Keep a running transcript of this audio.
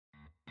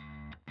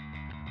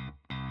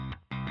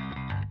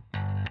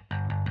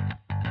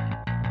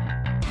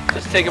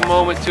just take a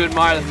moment to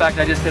admire the fact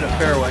I just hit a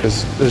fairway.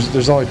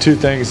 There's only two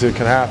things that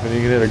can happen.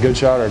 You can hit a good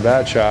shot or a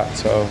bad shot,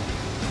 so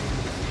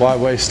why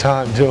waste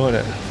time doing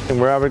it? And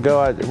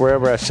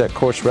wherever I set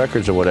course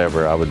records or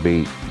whatever, I would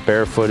be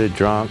barefooted,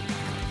 drunk,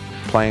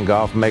 playing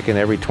golf, making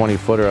every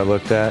 20-footer I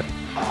looked at.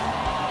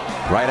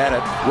 Right at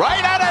it.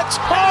 Right at it!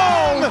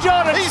 Oh!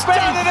 He's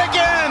done it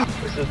again!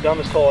 This is the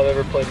dumbest hole I've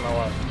ever played in my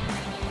life.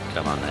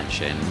 Come on then,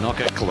 Shane.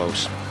 Knock it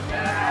close.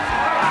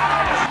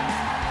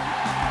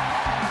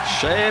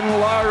 Shane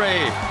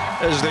Lowry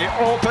is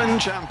the Open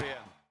champion.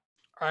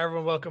 All right,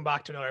 everyone, welcome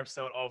back to another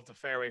episode of the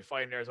Fairway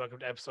Finders. Welcome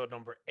to episode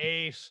number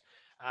 8.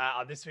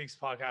 On this week's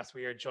podcast,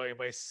 we are joined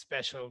by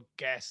special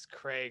guest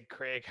Craig.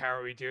 Craig, how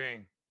are we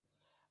doing?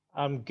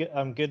 I'm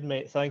good,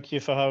 mate. Thank you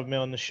for having me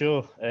on the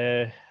show.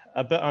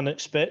 A bit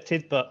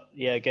unexpected, but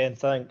yeah, again,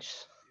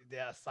 thanks.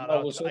 Yeah,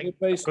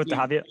 good to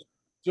have you.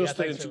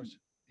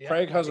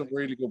 Craig has a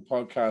really good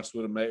podcast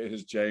with a mate of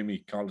his,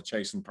 Jamie, called the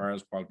Chasing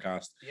Pars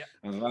podcast. Yeah.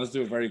 And the lads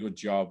do a very good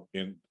job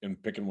in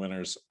picking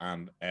winners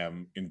and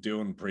in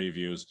doing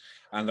previews.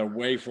 And they're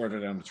way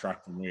further down the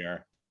track than we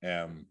are.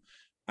 And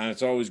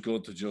it's always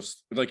good to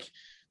just, like,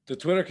 the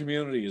Twitter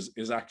community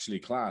is actually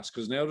class,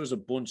 because now there's a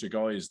bunch of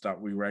guys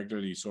that we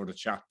regularly sort of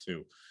chat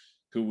to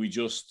who we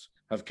just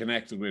have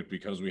connected with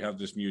because we have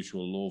this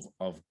mutual love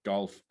of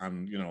golf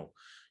and,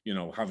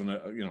 having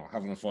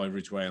a five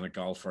each way and a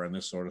golfer and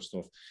this sort of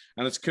stuff.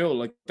 And it's cool.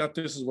 Like that,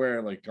 this is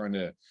where like kind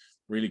of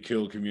really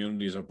cool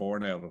communities are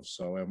born out of.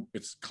 So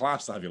it's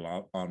class to have you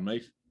on,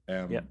 mate.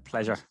 Yeah,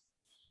 pleasure.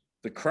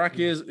 The crack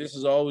is, this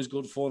is always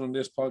good fun on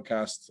this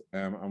podcast.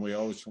 And we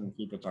always try and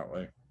keep it that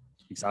way.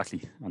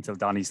 Exactly. Until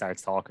Donnie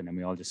starts talking and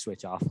we all just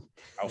switch off.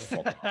 Oh,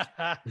 fuck.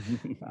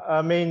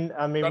 I mean,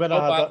 when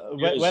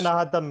I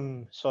had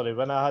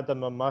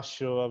them on my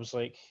show, I was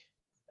like,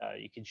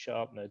 you can shut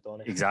up now,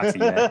 Donnie.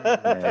 Exactly.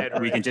 Yeah.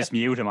 We can just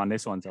mute him on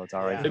this one, so it's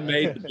all right. They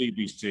made the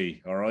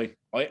BBC, all right?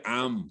 I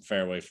am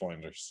Fairway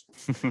Finders.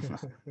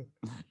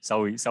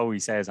 So he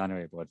says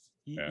anyway, but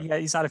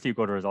he's had a few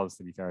good results,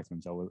 to be fair to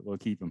him, so we'll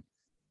keep him.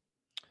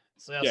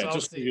 So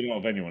just so you know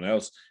of anyone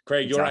else.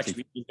 Craig, you're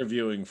actually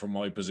interviewing from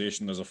my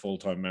position as a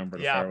full-time member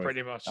of Fairway.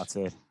 Pretty much. That's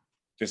it.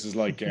 This is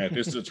like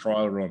this is a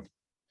trial run.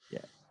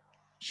 Yeah.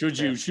 Should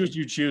you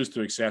choose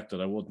to accept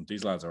it, I wouldn't.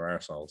 These lads are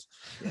arseholes.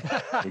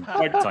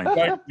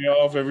 Back me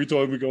off every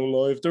time we go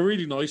live. They're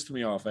really nice to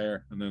me off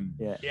air, and then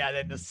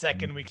then the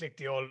second we click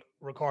the old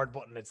record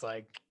button, it's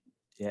like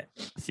a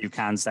few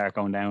cans start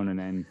going down, and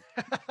then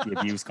the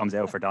abuse comes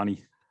out for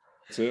Donnie.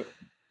 That's it.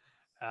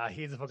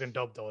 He's a fucking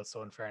dub though.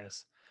 So in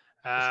fairness.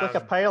 It's like a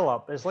pile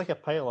up. It's like a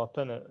pile up,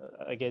 isn't it,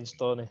 against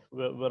Donnie?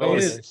 We're all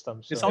against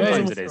him. So.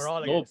 Sometimes it is. We're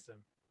all against him.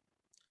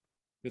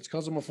 It's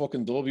because I'm a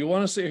fucking dub. You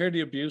want to see here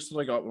the abuse that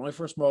I got when I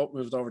first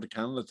moved over to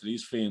Canada to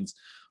these fiends,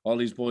 all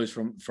these boys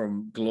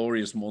from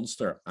glorious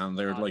Munster, and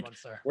they're like,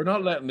 Munster. We're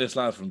not letting this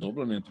lad from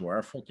Dublin into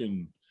our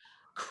fucking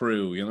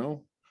crew, you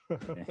know? I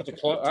had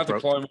to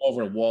climb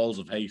over walls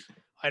of hate.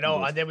 I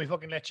know, and then we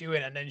fucking let you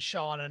in, and then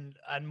Sean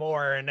and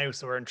more are in now,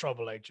 so we're in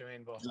trouble, like, do you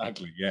mean? But...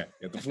 Exactly, yeah.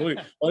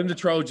 I'm the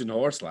Trojan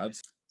horse,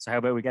 lads. So how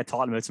about we get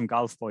talking about some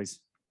golf, boys?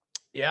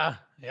 Yeah.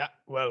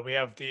 Well, we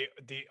have the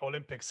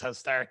Olympics has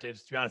started.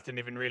 To be honest, didn't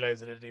even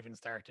realize that it even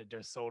started.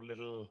 There's so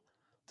little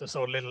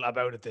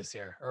about it this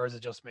year, or is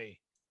it just me?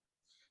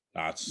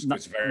 It's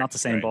not the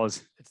same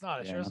buzz. It's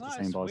not. Yeah, it's not not.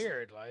 the same buzz.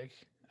 Weird. Like,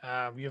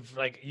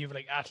 you've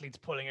athletes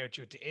pulling out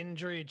due to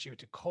injury, due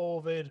to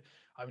COVID.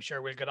 I'm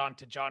sure we'll get on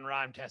to John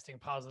Rahm testing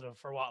positive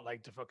for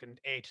like the fucking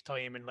 8th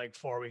time in like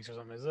 4 weeks or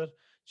something, is it?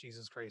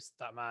 Jesus Christ,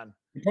 that man.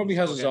 He probably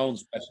has his own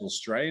special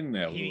strain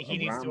now. He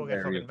needs to go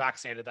get fucking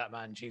vaccinated, that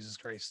man. Jesus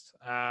Christ.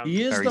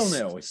 He is though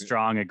now.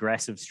 Strong,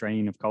 aggressive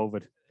strain of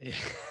COVID. Yeah.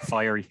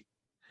 Fiery.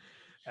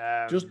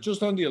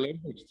 Just on the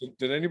Olympics,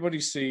 did anybody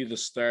see the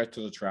start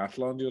to the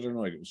triathlon the other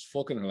night? It was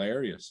fucking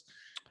hilarious.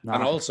 Nah.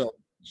 And also,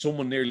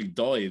 someone nearly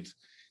died.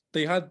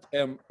 They had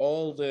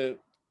all the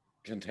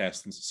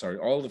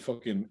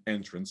fucking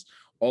entrants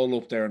all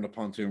up there in the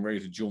pontoon ready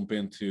to jump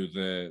into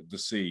the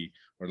sea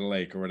or the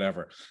lake or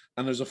whatever,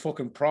 and there's a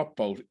fucking prop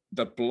boat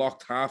that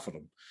blocked half of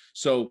them.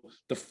 So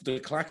the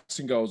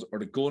klaxon goes, or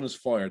the gun is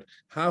fired,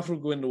 half will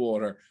go in the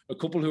water, a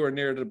couple who are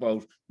near the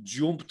boat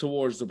jump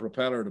towards the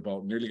propeller of the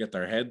boat and nearly get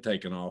their head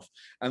taken off,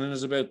 and then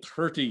there's about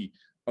 30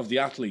 of the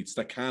athletes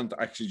that can't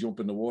actually jump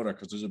in the water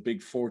because there's a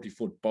big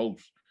 40-foot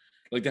boat.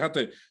 Like they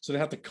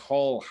had to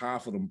call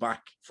half of them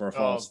back for a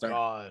false start.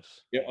 God.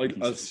 Yeah,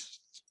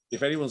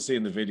 if anyone's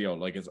seen the video,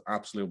 like it's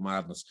absolute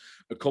madness.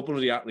 A couple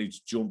of the athletes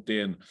jumped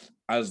in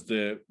as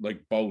the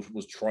boat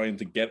was trying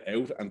to get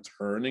out and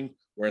turning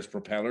where its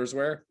propellers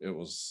were. It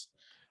was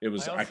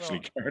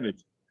actually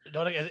carnage.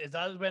 Is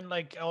that when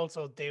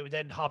also they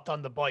then hopped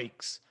on the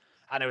bikes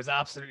and it was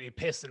absolutely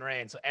pissing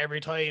rain. So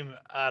every time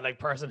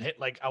person hit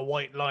a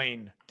white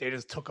line, they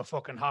just took a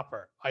fucking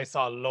hopper. I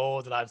saw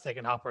loads of lads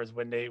taking hoppers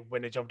when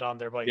they jumped on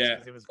their bikes. Yeah,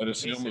 I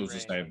assume it was the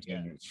same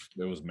thing.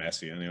 It was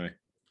messy anyway.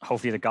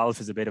 Hopefully the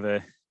golf is a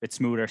bit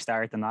smoother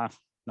start than that.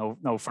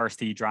 No first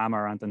tee drama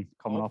or anything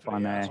coming up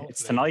on.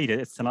 It's tonight.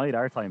 It's tonight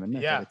our time, isn't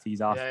it? Yeah.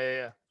 Tees off.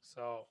 Yeah.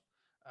 So,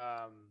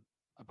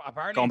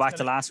 Apparently Going it's back to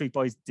gonna- last week,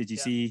 boys, did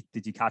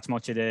you catch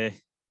much of the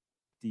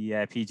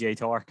PGA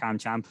Tour, Cam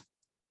Champ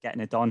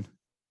getting it done?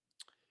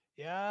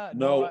 Yeah,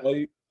 No,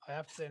 I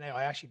have to say now,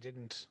 I actually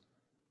didn't.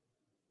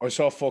 I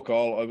saw fuck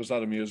all. I was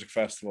at a music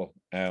festival,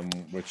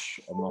 which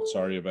I'm not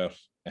sorry about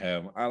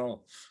at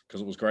all,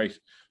 because it was great.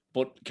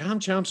 But Cam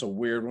Champ's a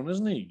weird one,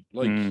 isn't he?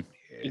 Like,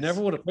 you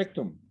never would have picked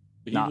him.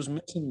 He was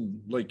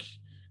missing, like,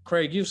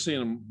 Craig, you've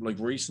seen him, like,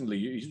 recently.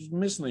 He was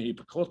missing a heap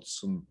of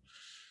cuts and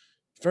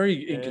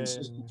very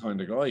inconsistent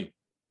kind of guy.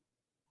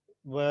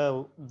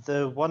 Well,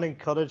 the one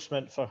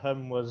encouragement for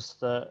him was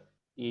that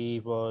he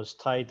was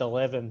tied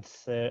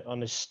 11th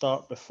on his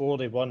start before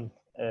he won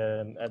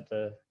at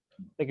the,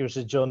 I think it was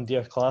the John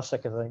Deere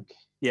Classic, I think.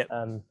 Yeah.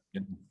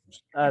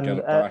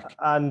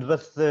 And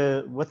with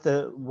what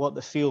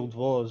the field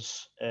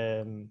was,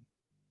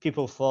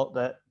 people thought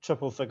that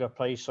triple figure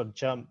price on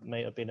Champ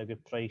might have been a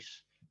good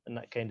price in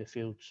that kind of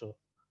field. So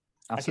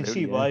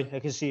Absolutely, I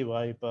can see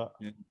why, but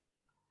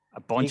a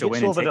bunch of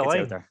winning tickets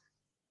out there.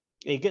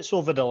 He gets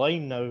over the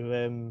line now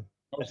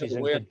if he's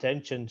in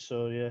contention.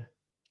 So yeah,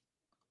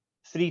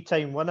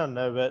 3-time winner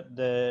now at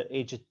the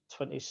age of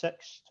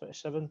 26,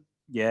 27.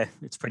 Yeah,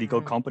 it's pretty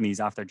good companies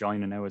after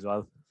joining now as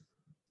well.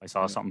 I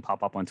saw something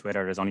pop up on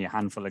Twitter. There's only a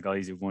handful of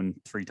guys who've won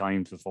 3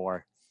 times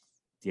before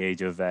the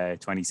age of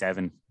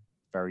 27.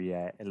 Very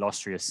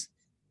illustrious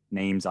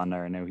names on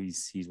there, and now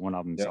he's one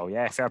of them. Yeah. So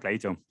yeah, fair play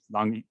to him.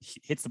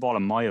 He hits the ball a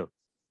mile.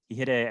 He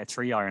hit a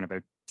 3-iron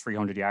about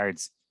 300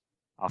 yards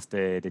off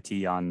the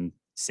tee on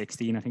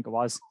 16, I think it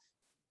was.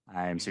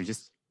 So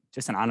just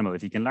an animal.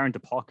 If he can learn to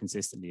putt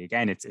consistently,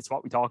 again, it's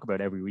what we talk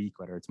about every week,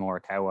 whether it's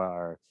Morikawa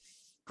or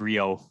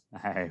Griot,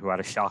 who had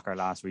a shocker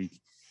last week.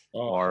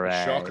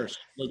 Shockers.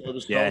 I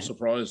was so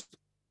surprised.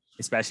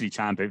 Especially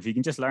Champ. If he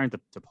can just learn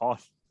to putt,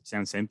 it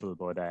sounds simple,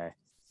 but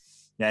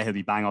he'll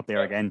be bang up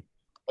there again.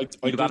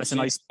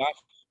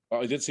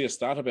 I did see a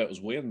stat about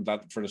his win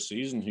that for the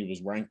season he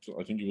was ranked.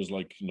 I think he was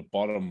like in the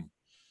bottom,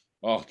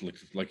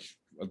 like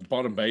at the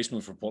bottom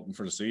basement for putting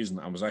for the season,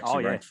 and was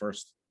actually ranked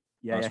first.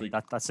 Yeah,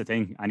 that's the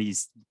thing, and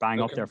he's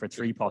bang up there for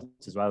 3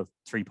 putts as well.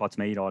 3 putts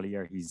made all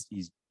year. He's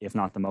if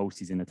not the most,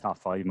 he's in the top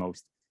 5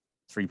 most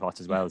 3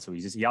 putts as well. So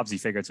he obviously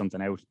figured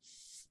something out.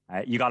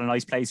 You got a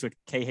nice place with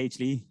KH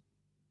Lee.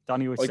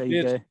 Donny would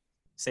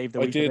saved the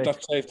week. I did.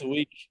 That saved the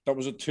week. That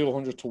was a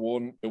 200 to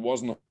 1. It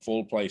wasn't a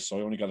full place, so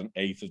I only got an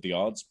 1/8 of the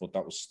odds, but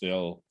that was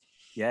still,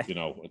 a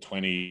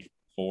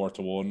 24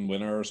 to 1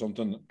 winner or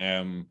something.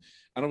 And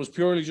it was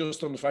purely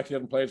just on the fact he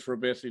hadn't played for a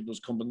bit. He was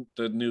coming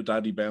the new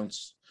daddy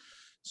bounce.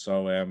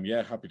 So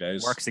happy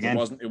days. Works again.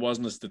 It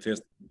wasn't a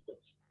statistic,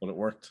 but it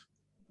worked.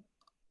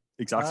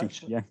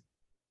 Exactly.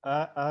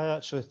 I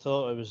actually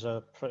thought it was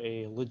a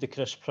pretty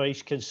ludicrous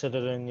price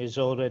considering he's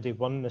already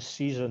won this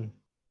season.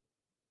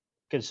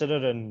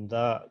 Considering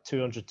that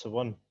 200 to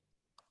 1.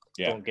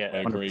 Yeah, don't get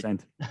I it. agree.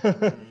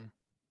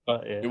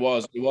 But yeah. It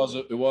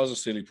was a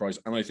silly price,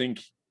 and I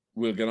think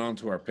we'll get on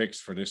to our picks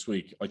for this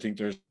week. I think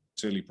there's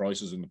silly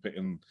prices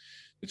in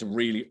it's a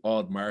really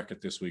odd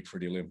market this week for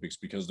the Olympics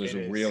because there's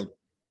a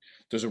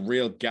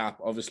real gap.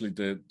 Obviously,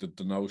 the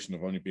notion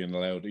of only being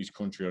allowed, each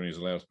country only is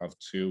allowed to have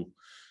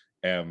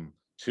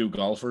two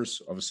golfers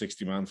of a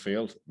 60-man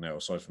field now,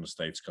 aside from the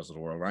States because of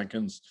the world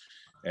rankings.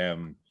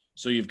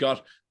 So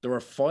there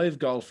are 5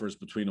 golfers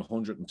between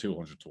 100 and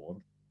 200 to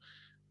 1,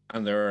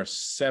 and there are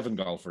 7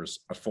 golfers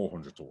at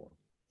 400 to 1.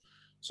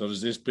 So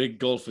there's this big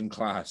golfing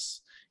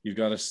class. You've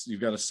got a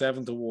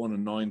 7 to 1, a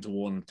 9 to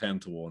 1, and 10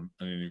 to 1,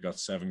 and then you've got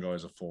 7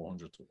 guys at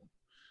 400 to 1.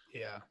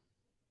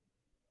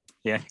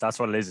 Yeah, that's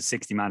what it is. A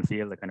 60-man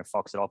field that kind of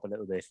fucks it up a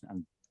little bit,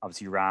 and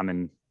obviously Ram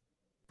and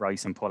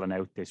Bryson pulling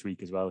out this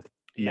week as well.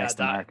 Yeah,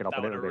 the market up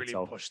a little really bit.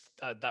 So pushed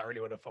that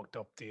really would have fucked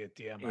up the it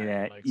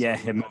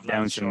moved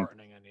down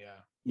shortening and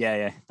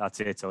that's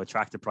it. So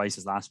attractive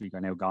prices last week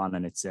are now gone,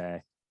 and it's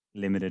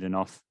limited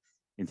enough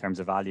in terms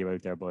of value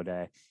out there. But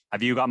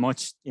have you got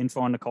much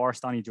info on the course,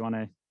 Donny? Do you want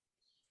to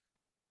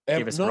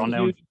give us a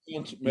rundown?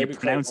 Maybe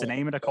pronounce the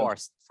name of the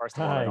course first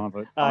of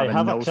all.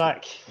 Have a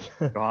crack.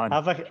 Go on.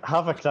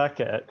 have a crack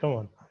at it. Come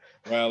on.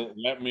 Well,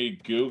 let me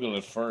Google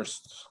it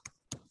first.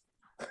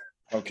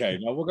 Okay,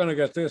 now we're going to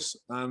get this.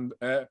 And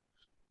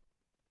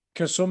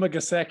Kasuma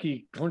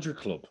Gaseki Country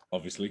Club,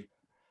 obviously.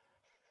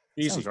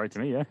 Easy. Sounds right to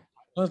me, yeah.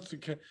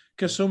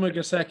 Kasuma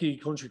Gaseki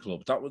Country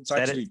Club. That was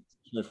actually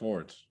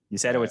straightforward. You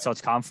said it with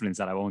such confidence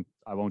that I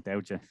won't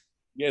doubt you.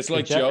 Yeah, it's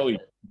like Joey.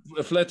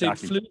 Athletic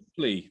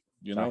flip-play,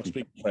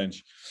 speaking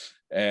French.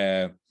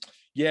 A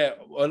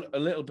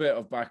little bit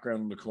of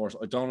background on the course.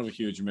 I don't have a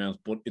huge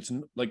amount, but it's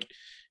like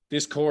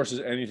this course is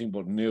anything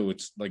but new.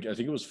 It's like I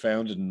think it was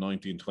founded in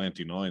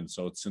 1929,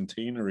 so its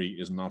centenary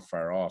is not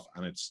far off,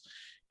 and it's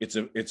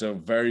a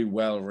very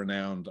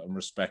well-renowned and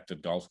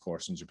respected golf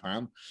course in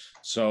Japan.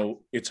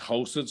 So it's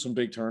hosted some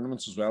big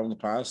tournaments as well in the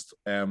past.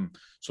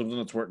 Something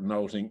that's worth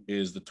noting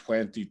is the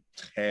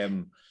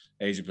 2010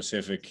 Asia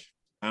Pacific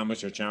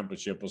Amateur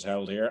Championship was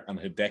held here, and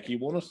Hideki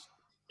won it.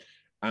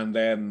 And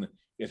then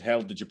it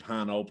held the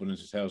Japan Open in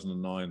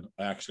 2009.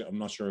 I'm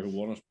not sure who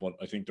won it, but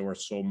I think there were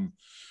some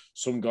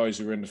guys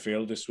who were in the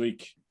field this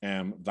week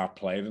that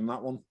played in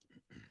that one.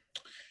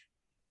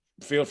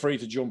 Feel free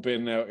to jump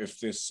in now if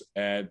this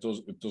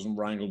doesn't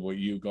wrangle with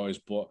you guys.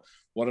 But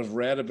what I've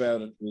read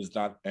about it is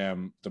that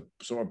the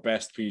sort of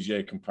best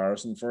PGA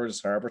comparison for it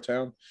is Harbour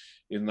Town,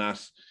 in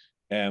that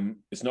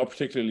it's not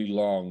particularly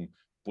long,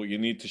 but you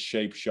need to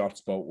shape shots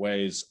both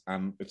ways,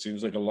 and it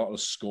seems like a lot of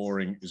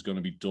scoring is going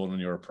to be done on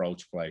your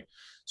approach play.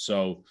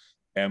 So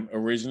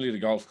originally the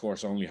golf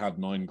course only had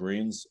 9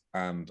 greens,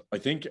 and I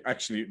think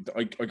actually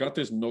I got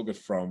this nugget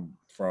from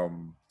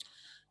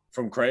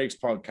Craig's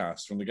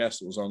podcast, from the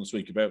guest that was on this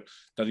week, about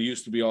that it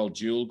used to be all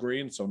dual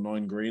green, so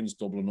 9 greens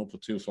doubling up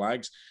with 2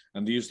 flags,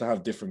 and they used to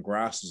have different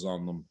grasses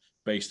on them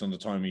based on the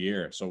time of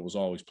year, so it was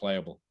always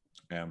playable.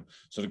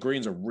 So the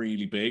greens are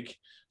really big,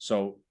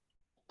 so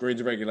greens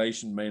of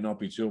regulation may not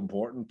be too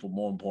important, but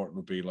more important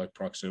would be like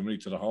proximity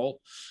to the hole.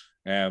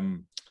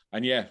 And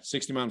yeah,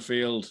 60-man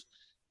field,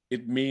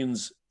 it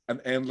means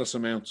an endless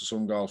amount to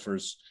some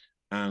golfers,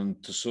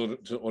 and to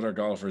other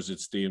golfers,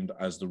 it's deemed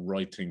as the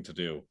right thing to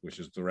do, which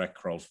is direct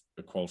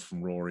quote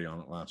from Rory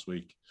on it last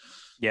week.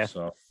 Yeah.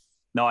 So,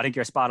 no, I think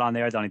you're spot on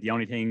there, Donny. The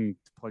only thing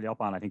to pull you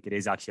up on, I think it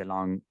is actually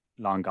a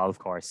long golf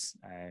course.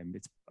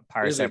 It's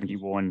par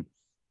 71,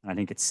 and I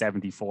think it's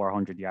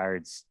 7,400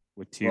 yards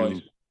with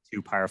two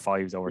par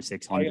 5s over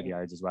 600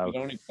 yards as well. It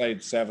only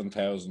played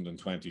 7,000 in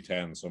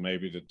 2010, so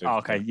maybe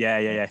okay,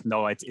 yeah.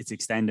 No, it's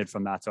extended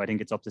from that, so I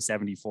think it's up to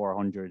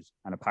 7,400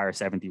 and a par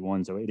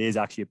 71. So it is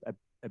actually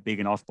a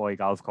big enough boy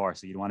golf course.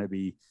 So you wouldn't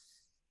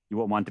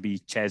want to be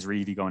Ches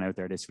Reavie going out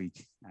there this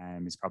week.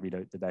 Is probably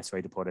the best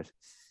way to put it.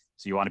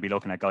 So you want to be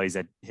looking at guys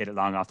that hit it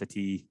long off the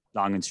tee,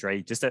 long and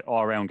straight, just an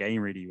all-around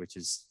game really, which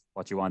is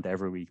what you want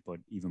every week, but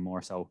even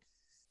more so.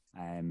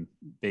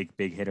 Big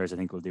hitters, I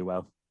think, will do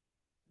well.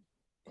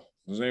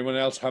 Does anyone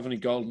else have any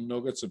golden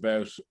nuggets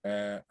about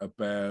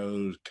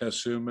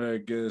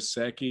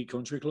Kasumigaseki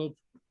Country Club?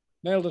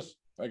 Nailed it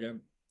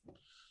again.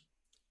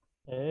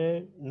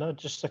 No,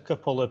 just a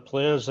couple of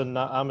players in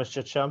that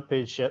amateur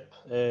championship.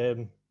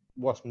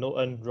 Worth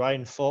noting,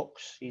 Ryan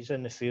Fox, he's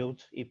in the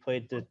field. He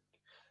played the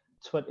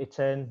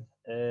 2010,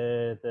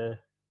 the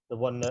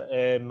one that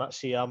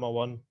Matsuyama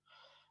won.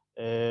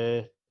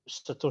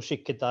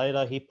 Satoshi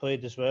Kodaira, he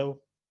played as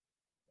well.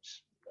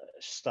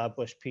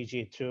 Established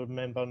PGA Tour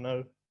member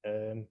now.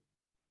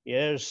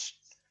 It's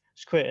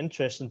quite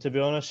interesting, to be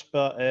honest.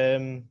 But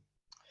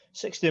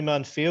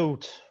 60-man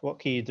field, what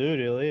can you do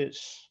really?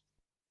 It's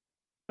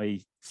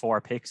my 4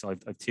 picks.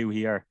 I've 2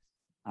 here,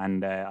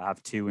 and I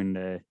have 2 in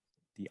the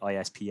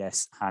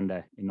ISPS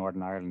HANDA in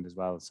Northern Ireland as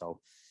well. So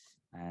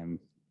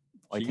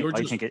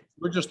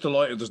we're just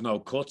delighted there's no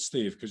cut,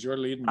 Steve, because you're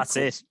leading. That's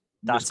it.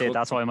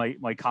 That's why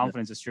my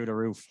confidence is through the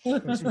roof.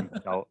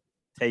 So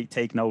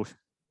take note.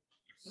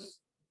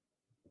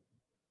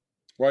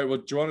 Right. Well,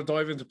 do you want to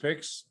dive into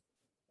picks?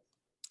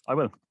 I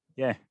will.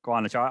 Yeah, go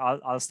on.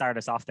 I'll start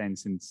us off then,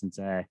 since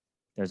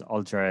there's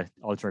ultra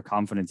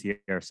confidence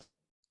here.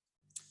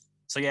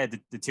 So yeah,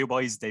 the 2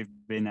 boys, they've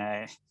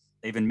been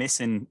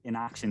missing in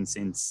action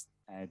since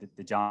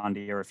the John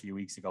Deere a few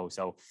weeks ago.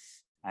 So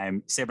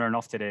similar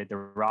enough to the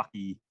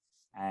Rocky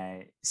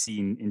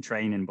scene in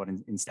training, but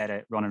instead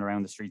of running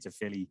around the streets of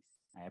Philly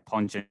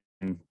punching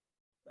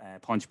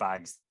punch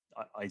bags,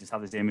 I just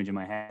have this image in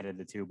my head of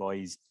the 2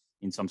 boys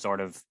in some sort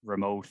of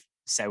remote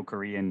South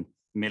Korean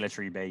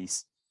military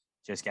base,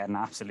 just getting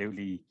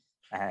absolutely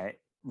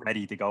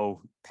ready to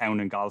go,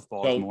 pounding golf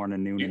balls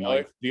morning, noon, and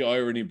night. The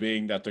irony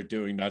being that they're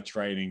doing that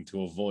training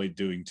to avoid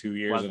doing 2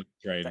 years of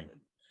training.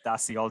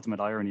 That's the ultimate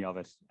irony of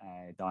it,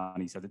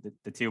 Donnie. So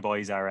the 2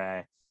 boys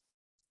are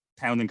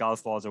pounding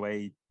golf balls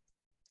away,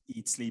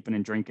 sleeping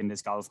and drinking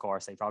this golf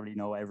course. They probably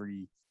know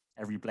every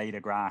blade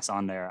of grass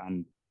on there,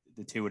 and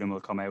the 2 of them will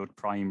come out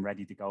prime,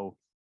 ready to go,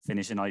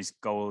 finish a nice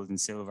gold and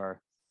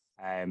silver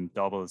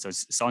double. So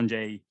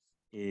Sanjay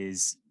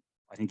is,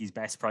 I think he's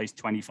best priced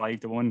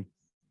 25-1.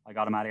 I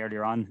got him at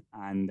earlier on,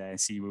 and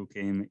Siwoo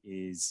Kim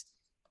is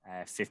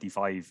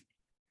 55.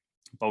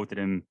 Both of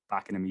them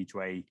backing him each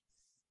way,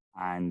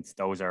 and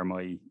those are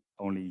my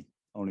only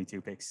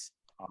 2 picks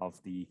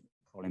of the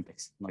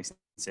Olympics. Nice and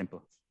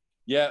simple.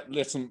 Yeah,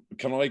 listen,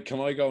 can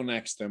I go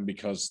next then?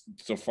 Because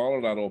to follow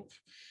that up,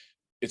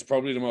 it's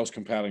probably the most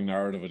compelling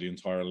narrative of the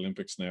entire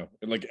Olympics now.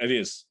 Like it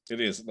is.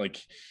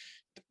 Like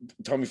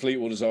Tommy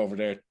Fleetwood is over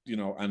there,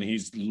 and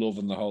he's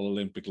loving the whole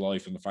Olympic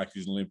life and the fact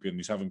he's an Olympian.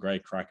 He's having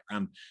great crack,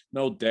 and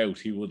no doubt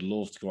he would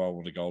love to go out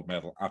with a gold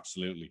medal,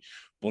 absolutely.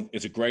 But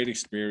it's a great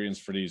experience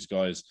for these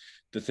guys.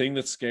 The thing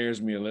that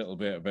scares me a little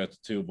bit about the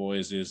 2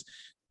 boys is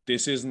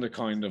this isn't a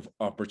kind of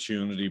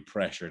opportunity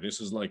pressure.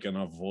 This is like an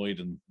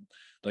avoiding,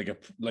 like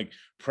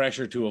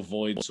pressure to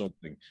avoid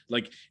something.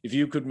 Like if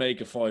you could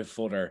make a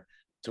 5-footer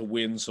to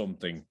win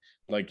something,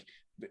 like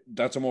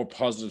that's a more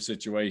positive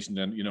situation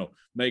than,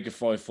 make a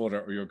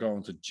 5-footer or you're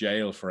going to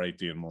jail for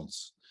 18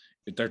 months.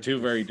 They're 2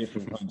 very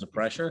different kinds of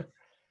pressure.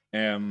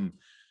 You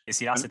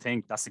see, that's the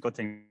thing. That's the good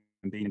thing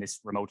being in this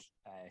remote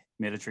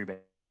military base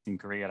in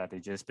Korea, that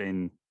they've just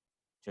been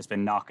just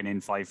been knocking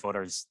in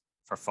 5-footers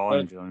for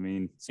fun. Do you know what I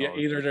mean? So yeah,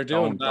 either they're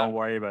doing that. Don't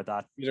worry about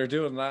that.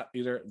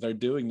 Either they're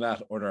doing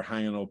that, or they're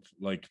hanging up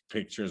like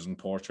pictures and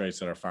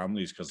portraits of their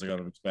families because they're going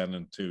to be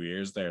spending 2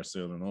 years there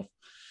soon enough.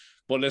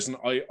 But listen,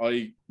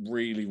 I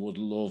really would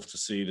love to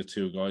see the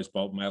two guys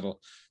both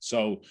medal.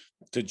 So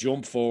to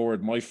jump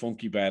forward, my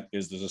funky bet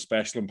is there's a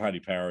special in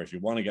Paddy Power. If you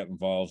want to get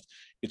involved,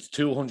 it's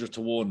 200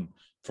 to 1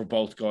 for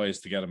both guys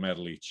to get a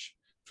medal each.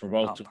 For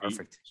both to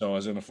perfect. So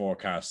as in a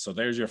forecast. So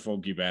there's your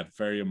funky bet,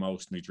 very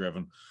emotionally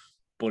driven.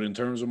 But in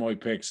terms of my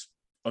picks,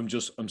 I'm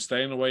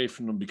staying away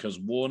from them because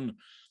one,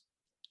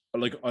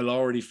 like I'll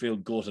already feel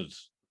gutted.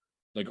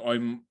 Like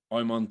I'm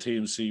on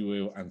Team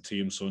Siwoo and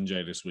Team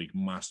Sunjay this week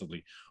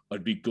massively.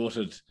 I'd be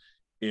gutted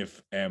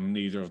if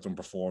neither of them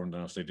performed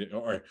and if they did,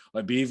 or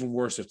I'd be even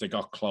worse if they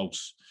got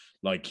close.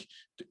 Like,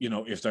 you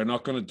know, if they're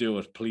not going to do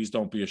it, please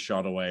don't be a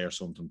shot away or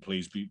something.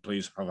 Please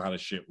have had a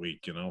shit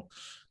week, you know.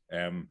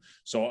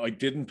 So I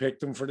didn't pick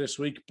them for this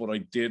week, but I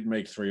did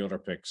make 3 other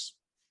picks.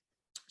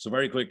 So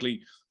very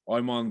quickly,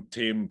 I'm on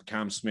Team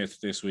Cam Smith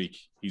this week.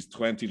 He's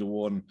 20 to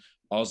 1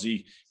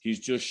 Aussie. He's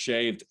just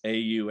shaved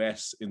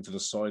AUS into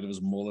the side of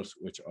his mullet,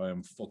 which I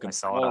am fucking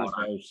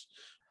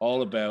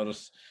all about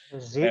it.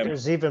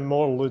 It's even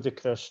more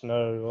ludicrous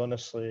now,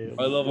 honestly.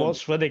 I love him.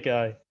 What's with the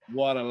guy?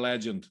 What a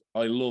legend.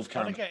 I love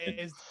Cam.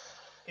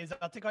 Is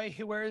that the guy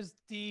who wears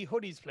the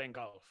hoodies playing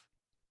golf?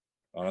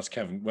 Oh, that's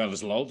Kevin. Well,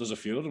 there's a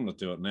few of them that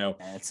do it now.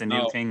 Yeah, it's a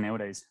new thing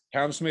nowadays.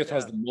 Cam Smith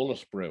has the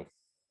mullet brew.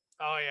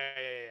 Oh,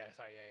 yeah.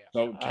 Sorry, yeah.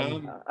 So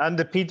Cam... and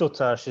the pedo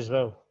tash as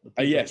well.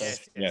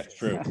 Yes,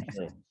 true.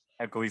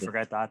 How could we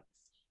forget that?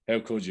 How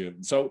could you?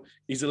 So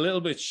he's a little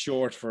bit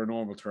short for a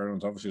normal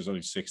tournament. Obviously, he's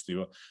only 60.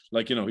 But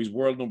like, you know, he's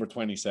world number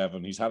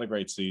 27. He's had a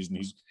great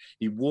season.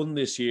 He won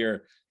this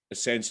year,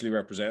 essentially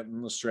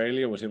representing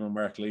Australia with him and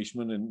Mark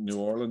Leishman in New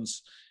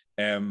Orleans.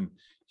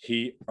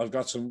 I've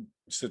got some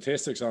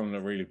statistics on him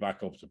that really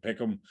back up to pick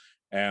him.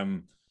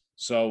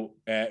 So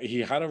he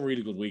had a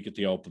really good week at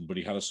the Open, but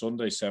he had a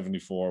Sunday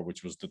 74,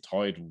 which was the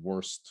tied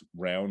worst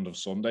round of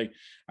Sunday,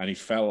 and he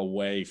fell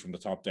away from the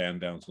top 10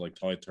 down to like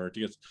tied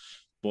 30th.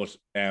 But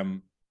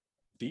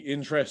the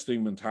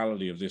interesting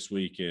mentality of this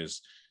week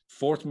is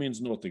 4th means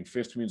nothing,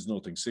 5th means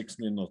nothing, 6th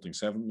means nothing,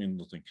 7th means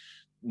nothing.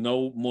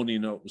 No money,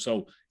 no.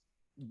 So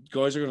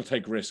guys are going to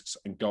take risks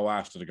and go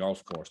after the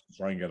golf course to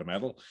try and get a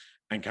medal.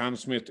 And Cam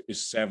Smith is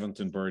 7th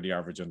in birdie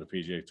average on the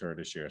PGA Tour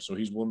this year. So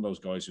he's one of those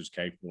guys who's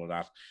capable of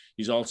that.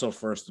 He's also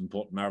 1st in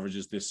putting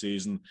averages this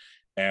season.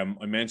 I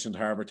mentioned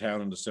Harbour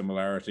Town and the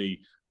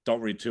similarity. Don't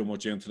read too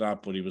much into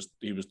that, but he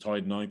was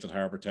tied 9th at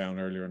Harbour Town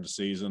earlier in the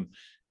season.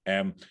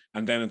 And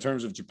then in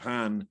terms of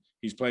Japan,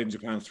 he's played in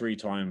Japan 3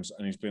 times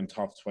and he's been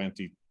top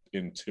 20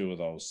 in 2 of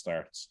those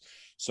starts.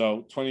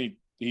 So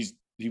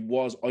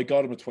I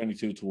got him at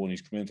 22 to 1.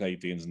 He's come into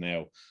 18s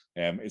now.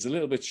 It's a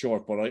little bit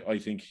short, but I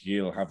think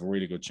he'll have a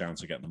really good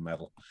chance of getting a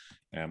medal,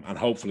 and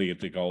hopefully get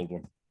the gold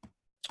one.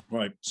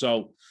 Right.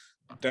 So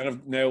then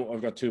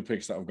I've got 2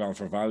 picks that have gone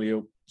for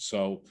value.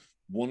 So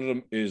one of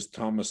them is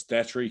Thomas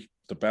Detry,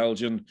 the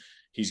Belgian.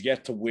 He's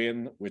yet to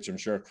win, which I'm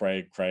sure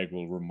Craig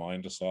will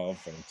remind us of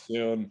very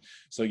soon.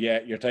 So yeah,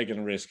 you're taking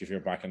a risk if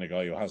you're backing a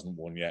guy who hasn't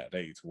won yet at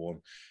 80 to 1.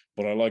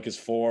 But I like his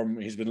form.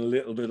 He's been a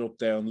little bit up,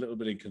 down, a little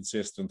bit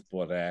inconsistent,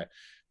 but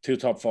 2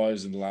 top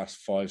 5s in the last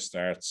 5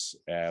 starts,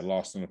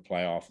 lost in a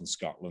playoff in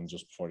Scotland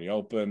just before the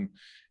Open.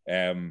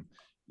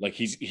 Like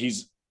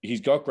he's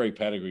got great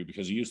pedigree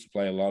because he used to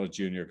play a lot of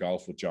junior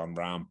golf with John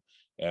Ram,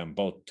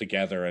 both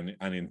together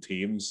and in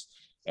teams.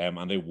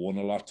 And they won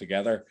a lot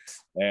together.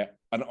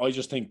 And I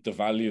just think the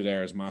value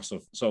there is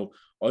massive. So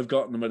I've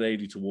gotten him at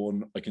 80 to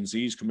 1. I can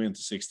see he's come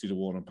into 60 to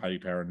 1 on Paddy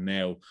Power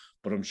now,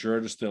 but I'm sure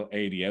there's still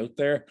 80 out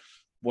there.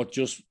 What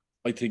just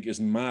I think is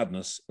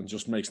madness and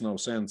just makes no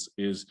sense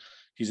is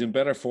he's in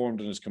better form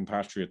than his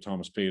compatriot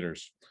Thomas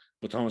Peters.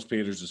 But Thomas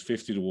Peters is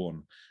 50 to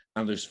 1,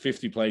 and there's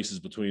 50 places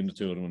between the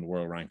two of them in the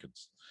world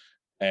rankings.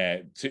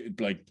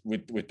 Like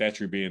with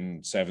Detry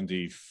being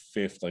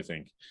 75th, I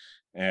think.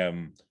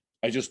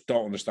 I just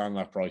don't understand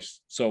that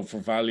price. So for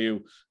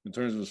value, in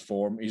terms of his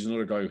form, he's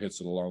another guy who hits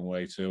it a long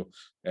way too.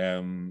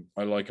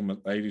 I like him at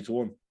 80 to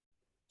 1.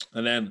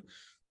 And then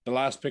the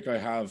last pick I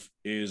have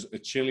is a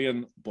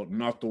Chilean, but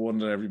not the one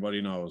that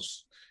everybody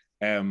knows.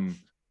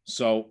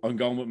 So I'm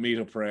going with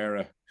Mito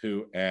Pereira,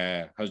 who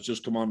has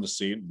just come on the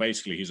scene.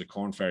 Basically, he's a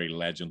Corn Ferry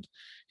legend.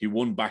 He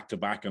won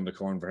back-to-back on the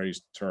Corn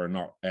Ferry's tour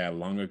not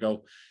long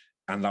ago.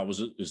 And that was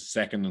his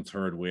 2nd and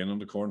 3rd win on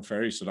the Corn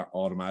Ferry. So that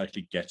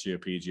automatically gets you a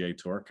PGA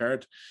Tour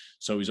card.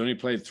 So he's only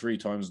played 3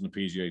 times in the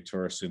PGA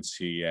Tour since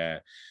he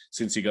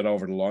got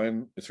over the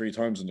line, 3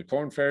 times in the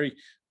Corn Ferry.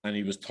 And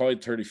he was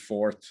tied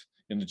 34th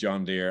in the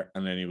John Deere.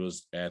 And then he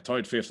was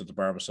tied 5th at the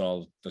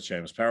Barbasol that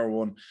Seamus Power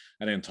won.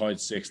 And then tied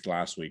 6th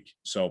last week.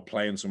 So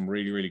playing some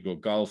really, really good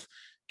golf,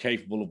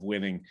 capable of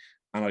winning.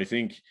 And I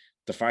think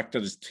the fact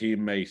that his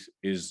teammate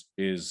is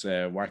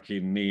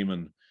Joaquin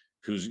Niemann,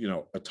 who's, you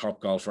know, a top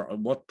golfer.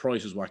 What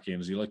price is Joaquin?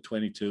 Is he like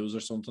 22s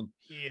or something?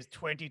 He is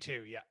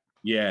 22, yeah.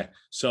 Yeah.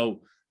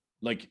 So,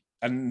 like,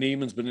 and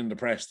Neiman's been in the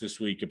press this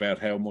week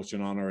about how much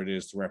an honor it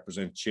is to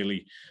represent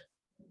Chile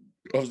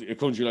a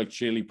country like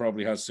Chile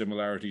probably has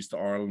similarities to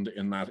Ireland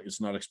in that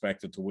it's not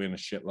expected to win a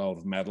shitload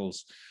of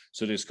medals.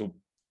 So this could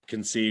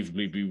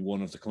conceivably be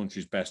one of the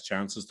country's best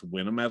chances to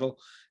win a medal.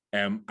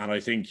 And I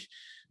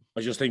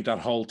just think that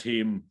whole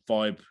team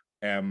vibe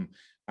and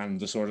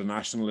the sort of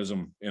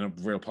nationalism in a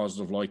real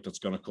positive light that's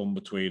going to come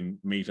between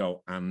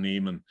Mito and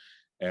Neiman.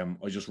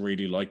 I just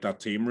really like that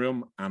team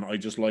room. And I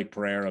just like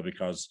Pereira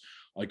because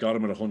I got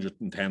him at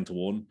 110 to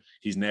 1.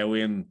 He's now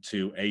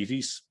into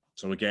 80s.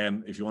 So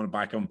again, if you want to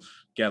back him,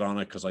 get on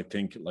it, because I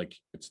think like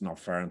it's not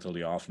far until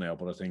the off now,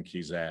 but I think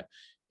he's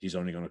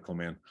only going to come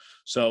in.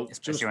 So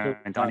especially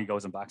when Donny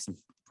goes and backs him,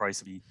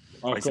 price will be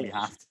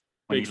halved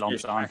when he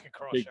lumps on.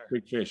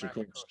 Big fish, of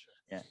course.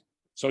 Yeah.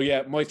 So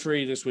yeah, my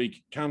 3 this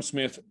week: Cam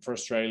Smith for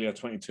Australia,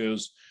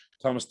 22s;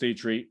 Thomas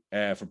Dietrich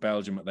for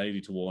Belgium at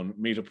 80 to 1;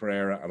 Mito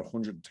Pereira at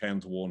 110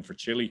 to 1 for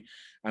Chile.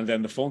 And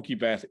then the funky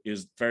bet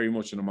is very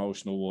much an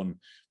emotional one,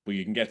 but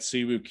you can get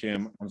Siwoo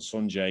Kim and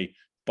Sun Jae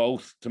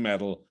both to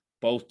medal,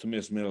 both to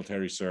miss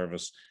military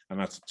service, and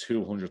that's a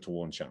 200 to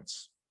 1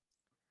 chance.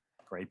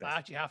 Great bet. I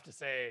actually have to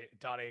say,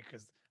 Donny,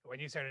 because when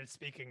you started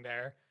speaking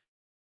there,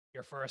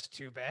 your first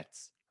 2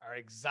 bets are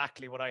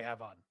exactly what I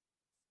have on.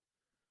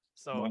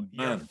 So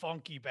your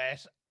funky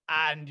bet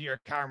and your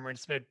Cameron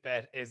Smith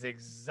bet is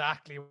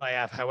exactly what I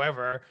have.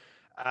 However,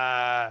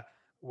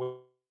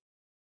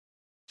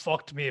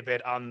 fucked me a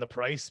bit on the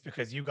price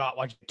because you got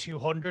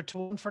 200 to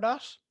 1 for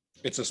that.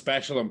 It's a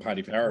special on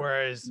Paddy Power.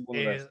 Whereas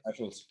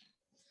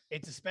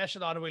it's a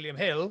special on William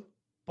Hill,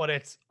 but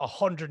it's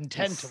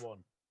 110 to 1.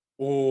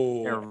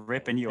 Oh, they're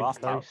ripping you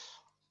off now.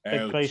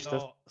 Big price.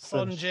 So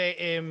Sunjae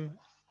Im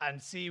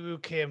and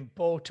Siwoo Kim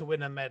both to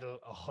win a medal,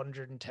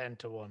 110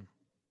 to 1.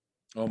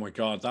 Oh my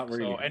God, that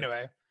really. So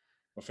anyway,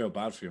 I feel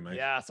bad for you, mate.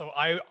 Yeah, so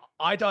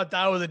I thought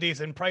that was a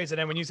decent price, and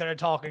then when you started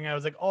talking, I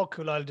was like, oh,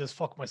 cool, I'll just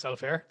fuck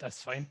myself here.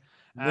 That's fine.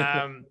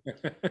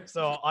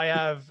 So I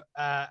have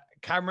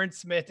Cameron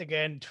Smith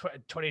again,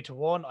 20 to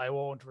 1. I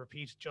won't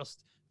repeat.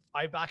 Just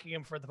I backing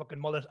him for the fucking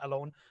mullet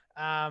alone.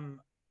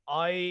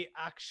 I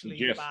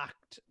actually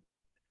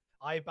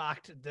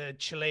backed the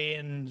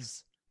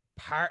Chilean's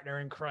partner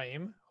in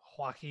crime,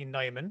 Joaquin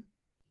Neumann,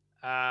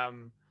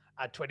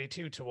 at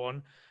 22 to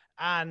 1.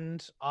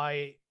 And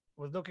I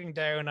was looking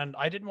down, and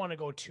I didn't want to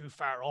go too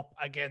far up.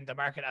 Again, the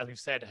market, as we've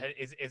said,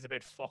 is a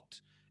bit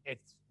fucked.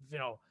 It's,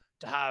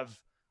 to have,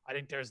 I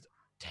think there's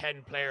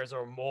 10 players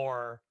or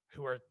more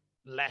who are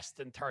less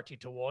than 30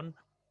 to 1.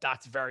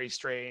 That's very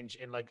strange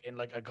in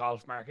a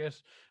golf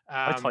market.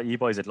 I thought you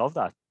boys would love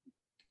that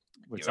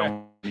with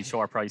so many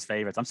short price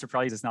favorites. I'm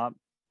surprised it's not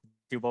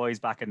 2 boys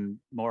back in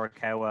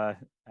Morikawa,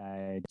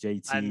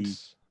 JT. And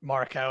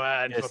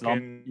Morikawa and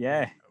fucking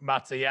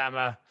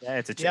Matsuyama. Yeah,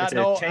 it's a change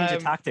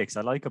of tactics.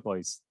 I like it,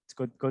 boys. It's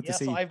good to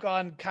see. So I've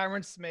gone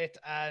Cameron Smith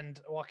and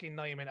Joaquin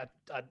Neumann at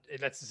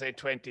let's just say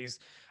 20s,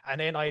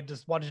 and then I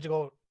just wanted to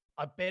go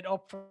a bit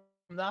up from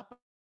that,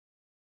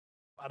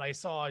 and I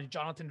saw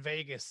Jonathan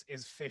Vegas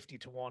is 50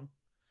 to 1.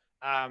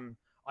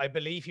 I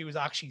believe he was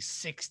actually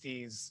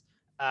 60s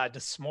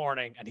this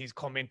morning, and he's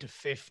come into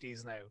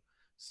 50s now.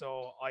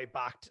 So I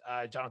backed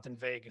Jonathan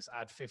Vegas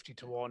at 50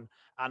 to 1.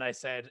 And I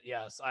said,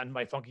 yes. And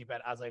my funky bet,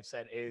 as I've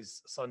said,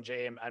 is Sun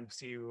Jae and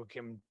Siwoo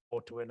Kim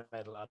both to win a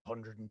medal at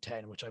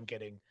 110, which I'm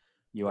getting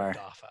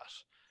off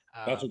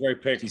at. That's a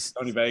great pick.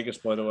 Tony Vegas,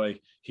 by the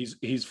way.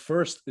 He's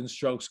first in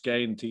strokes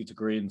gained tee to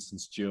green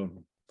since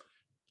June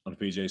on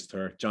the PGA's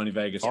Tour. Johnny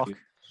Vegas is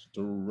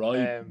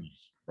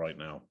right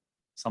now.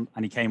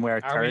 And he came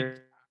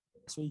third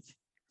this week?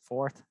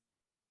 4th?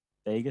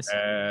 Vegas?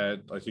 I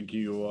think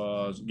he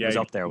was. Yeah, he was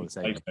up there. We'll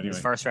say anyway. He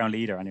was first round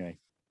leader anyway.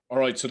 All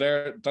right, so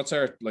that's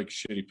our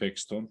shitty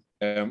picks done.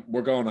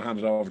 We're going to hand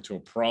it over to a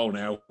pro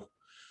now,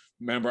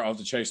 member of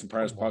the Chasing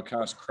Paris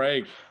podcast.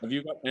 Craig, have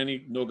you got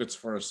any nuggets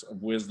for us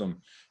of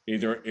wisdom,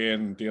 either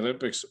in the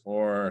Olympics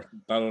or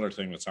that other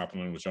thing that's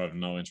happening, which I have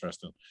no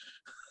interest in?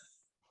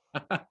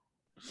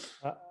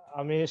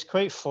 I mean, it's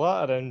quite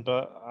flattering,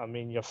 but I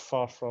mean, you're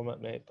far from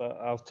it, mate. But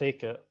I'll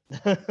take it.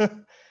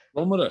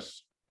 Run with it.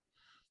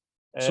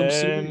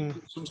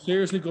 Some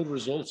seriously good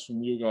results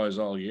from you guys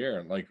all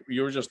year. Like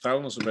you were just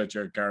telling us about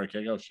your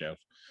Garrikigo shout,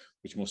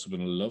 which must have been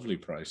a lovely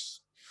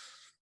price.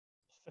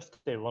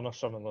 51 or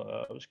something like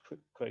that. It was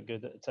quite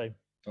good at the time.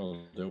 Oh,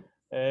 dope.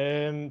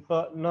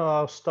 But no,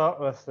 I'll start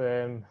with.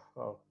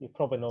 Well, you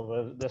probably know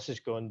where this is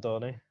going,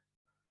 Donny.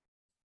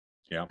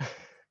 Yeah.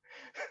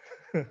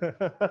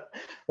 But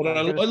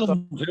I love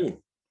him too.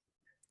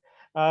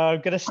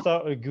 I'm going to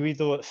start with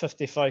Guido at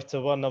 55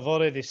 to 1. I've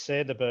already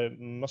said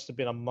must have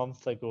been a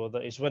month ago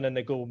that he's winning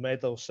the gold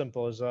medal.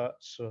 Simple as that.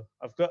 So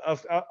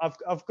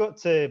I've got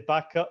to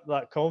back up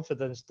that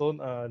confidence, don't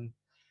I? And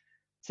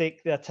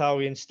take the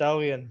Italian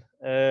stallion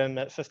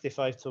at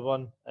 55 to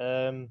 1.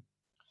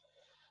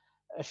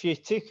 If you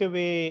take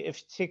away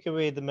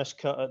the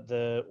miscut at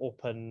the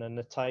Open and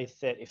the tie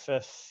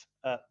 35th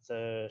at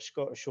the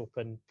Scottish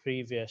Open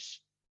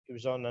previous, he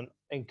was on an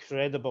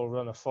incredible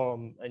run of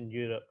form in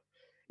Europe.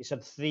 He's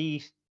had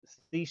three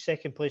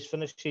second place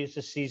finishes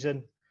this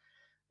season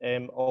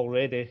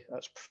already.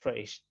 That's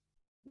pretty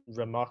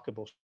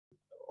remarkable.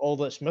 all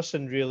that's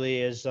missing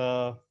really is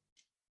a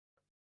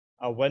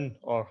win,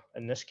 or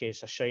in this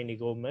case, a shiny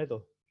gold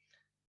medal.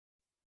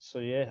 So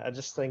yeah, I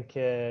just think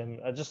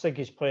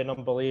he's playing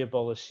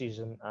unbelievable this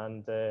season,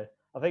 and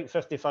I think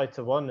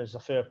 55-1 is a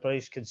fair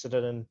price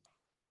considering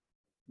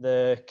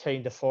the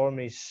kind of form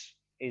he's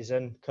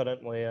in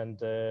currently,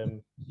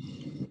 and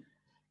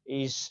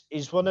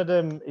he's one of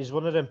them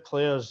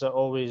players that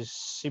always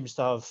seems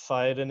to have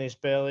fire in his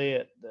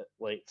belly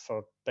like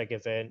for big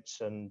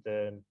events, and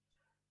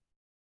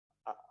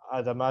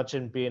I'd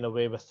imagine being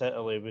away with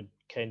Italy would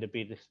kind of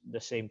be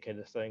the same kind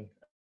of thing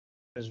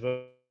as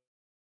well.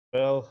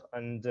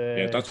 And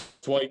yeah, that's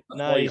why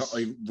nice.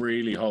 I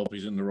really hope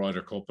he's in the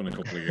Ryder Cup in a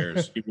couple of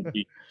years. He would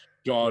be,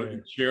 God, Yeah.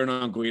 cheering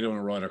on Guido in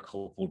a Ryder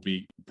Cup would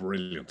be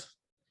brilliant.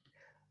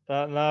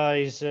 But no,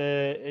 he's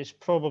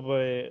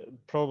probably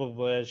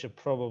as you're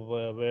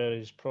probably aware,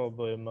 he's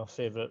probably my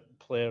favourite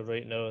player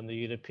right now on the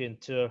European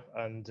Tour,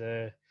 and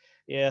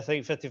yeah, I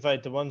think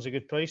 55-1 is a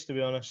good price, to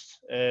be honest,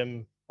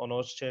 on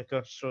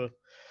Oddschecker. So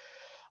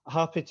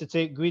happy to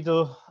take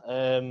Guido.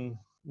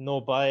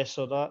 No bias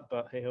or that,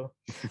 but hey ho.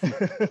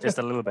 Just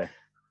a little bit.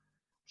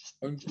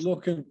 I'm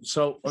looking.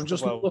 So I'm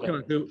just little looking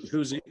bit.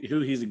 at who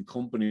he's in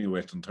company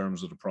with in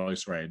terms of the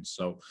price range.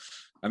 So,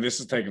 and this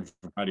is taken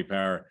from Paddy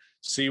Power.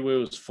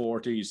 Siwoo's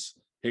 40s,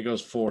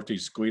 Higo's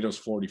 40s, Guido's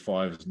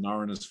 45s,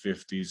 Noren is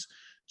 50s,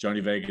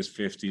 Johnny Vegas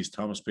 50s,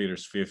 Thomas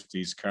Peters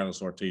 50s,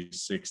 Carlos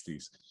Ortiz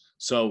 60s.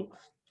 So,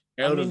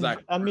 out of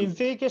that, I mean,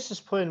 Vegas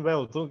is playing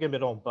well. Don't get me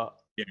wrong,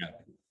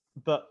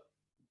 but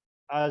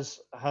has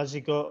he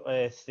got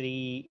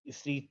three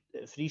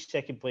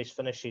second place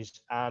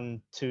finishes and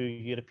 2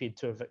 European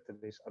Tour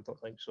victories? I don't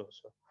think so.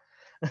 So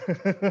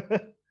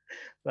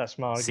that's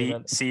my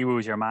argument.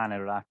 Siwoo's your man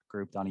out of that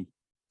group, Donny.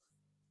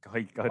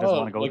 Guy doesn't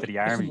want to go to the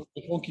army.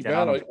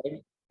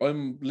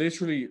 I'm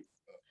literally,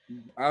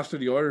 after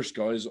the Irish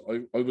guys,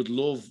 I would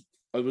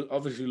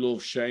obviously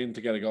love Shane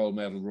to get a gold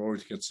medal, Rory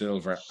to get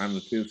silver, and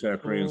the 2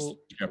 South Koreans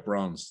to get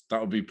bronze.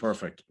 That would be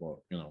perfect, but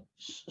you know.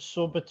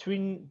 So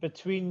between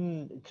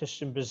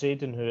Christian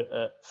Bezuidenhout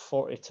at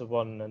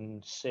 40-1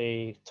 and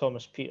say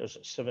Thomas Peters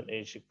at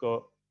 70, you've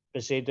got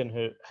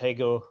Bezuidenhout,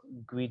 Higo,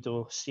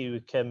 Guido,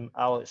 Siwoo Kim,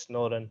 Alex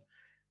Noren,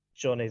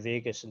 Johnny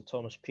Vegas, and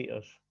Thomas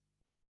Peters.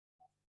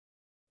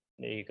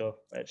 There you go.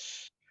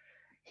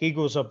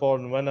 Higo's a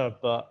born winner,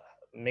 but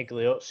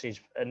Migliozzi's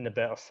in the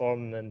better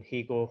form than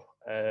Higo.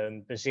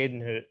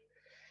 Bezuidenhout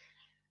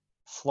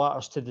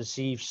flatters to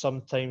deceive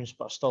sometimes,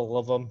 but I still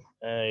love him.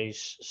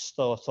 He's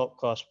still a top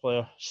class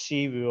player.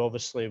 Siwoo,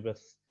 obviously,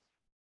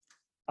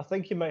 I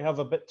think he might have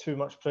a bit too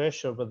much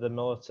pressure with the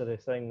military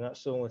thing.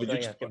 That's the only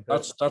thing I can.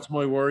 That's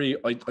my worry.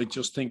 I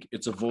just think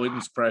it's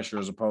avoidance pressure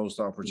as opposed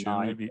to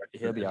opportunity. No,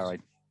 he'll be all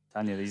right.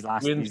 Telling you, these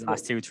last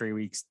 2-3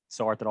 weeks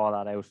sorted all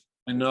that out.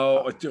 I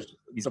know.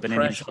 He's been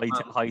in these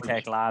high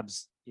tech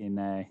labs in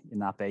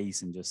that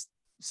base and just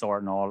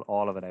sorting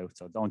all of it out.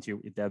 So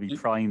they'll be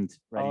primed,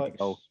 ready to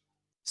go.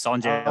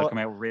 Sanjay will come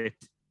out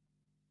ripped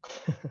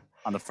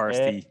on the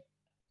first tee.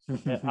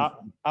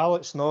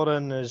 Alex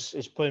Noren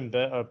is playing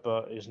better,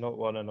 but he's not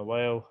won in a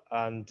while.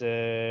 And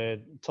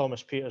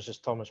Thomas Peters is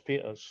Thomas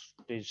Peters.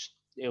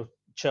 He'll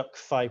chuck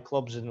 5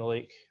 clubs in the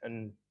lake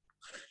and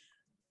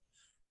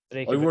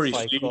break. I worry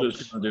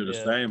Siwoo's going to do the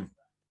same.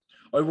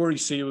 I worry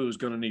Siwoo's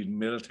going to need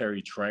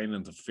military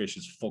training to fish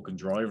his fucking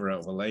driver out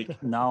of a lake.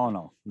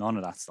 No, none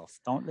of that stuff.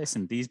 Don't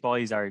listen. These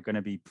boys are going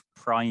to be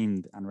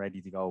primed and ready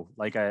to go,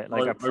 like a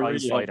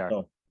prize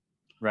fighter,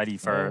 ready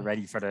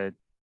for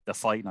the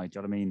fight night. Do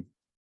you know what I mean?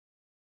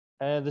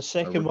 The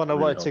second one I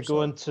wanted to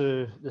go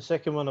into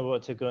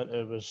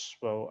was,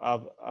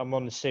 well, I'm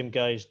on the same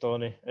guy as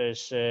Donny.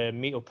 It's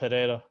Mito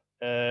Pereira.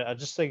 I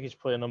just think he's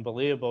playing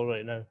unbelievable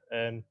right now.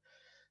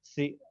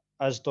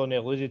 As Donny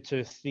alluded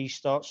to, 3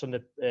 starts on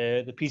the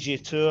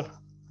PGA Tour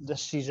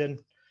this season.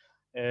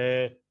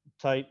 Tied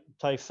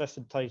 5th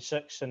and tied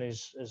 6th in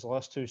his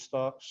last 2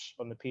 starts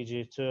on the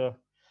PGA Tour.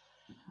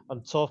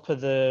 On top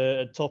of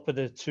the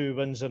 2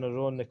 wins in a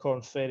row on the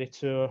Corn Ferry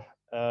Tour,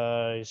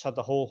 he's had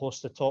a whole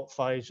host of top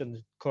 5s on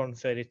the Corn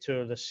Ferry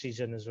Tour this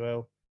season as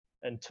well.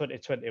 In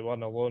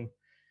 2021 alone,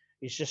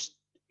 he just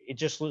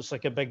looks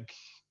like a big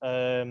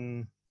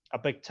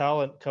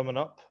talent coming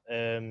up.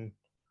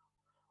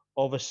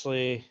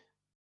 Obviously,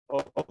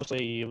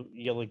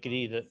 you'll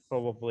agree that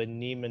probably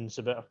Neiman's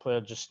a better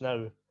player just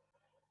now,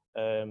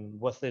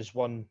 with his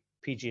 1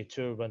 PGA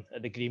Tour win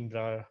at the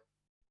Greenbrier.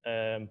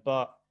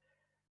 But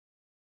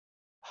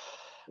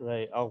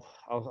right,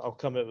 I'll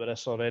come out with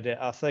this already.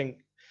 I think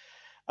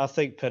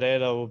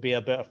Pereira will be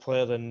a better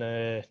player than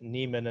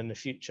Neiman in the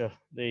future.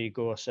 There you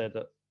go. I said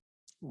it.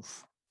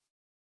 Oof.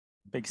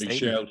 Big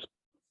statement.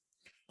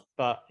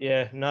 But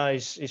yeah, no,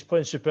 he's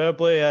playing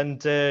superbly, and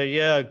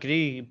yeah, I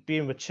agree.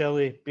 Being with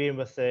Chile, being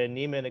with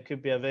Neiman, it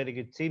could be a very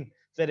good team,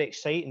 very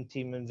exciting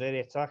team, and very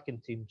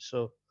attacking team.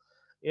 So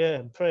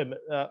yeah,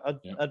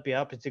 I'd be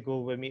happy to go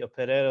with Mito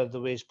Pereira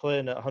the way he's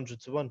playing at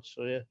 100-1.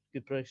 So yeah,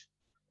 good price.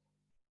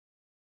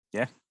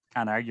 Yeah,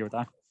 can't argue with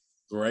that.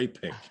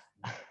 Great pick.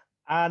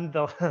 And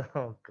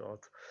oh god,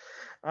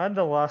 And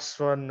the last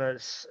one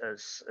is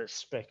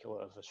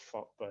speculative as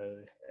fuck, by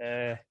the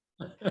way.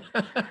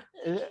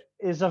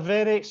 Is a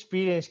very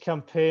experienced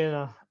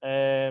campaigner.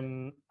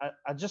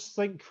 I just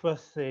think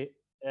with the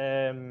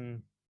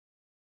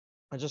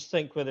I just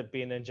think with it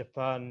being in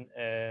Japan,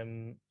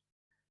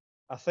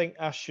 I think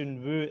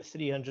Ashun Wu at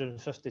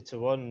 350 to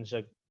 1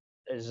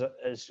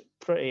 is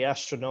pretty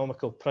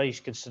astronomical price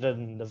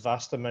considering the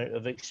vast amount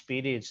of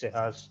experience he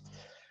has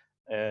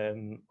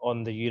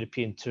on the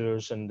European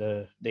tours and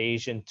the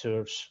Asian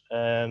tours.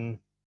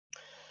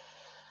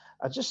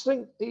 I just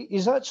think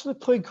he's actually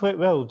played quite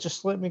well.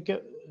 Just give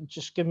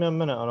me a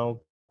minute and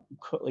I'll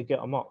quickly get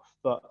him up.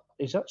 But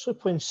he's actually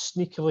playing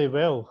sneakily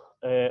well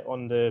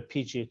on the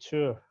PGA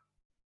Tour.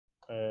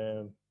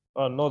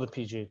 Not the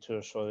PGA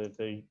Tour, sorry,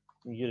 the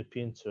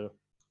European Tour.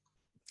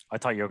 I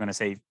thought you were going to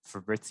say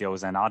Fabrizio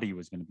Zanotti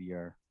was going to be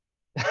your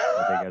big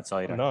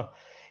outsider. No,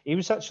 he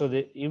was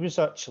actually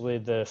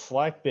the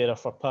flag bearer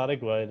for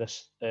Paraguay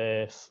this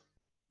that's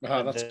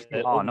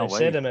no way.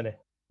 ceremony.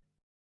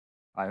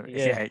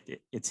 Yeah,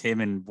 it's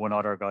him and one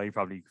other guy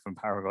probably from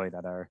Paraguay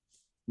that are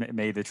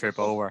made the trip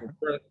over.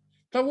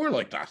 That were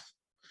like that.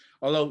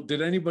 Although,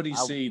 did anybody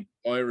see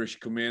Irish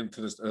come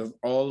into this? Of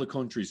all the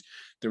countries,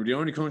 they were the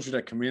only country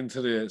that come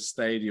into the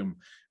stadium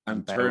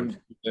and turned to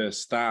the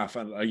staff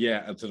and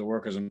to the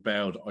workers and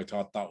bowed. I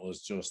thought that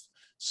was just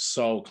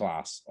so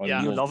class.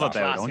 You love a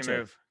bow, don't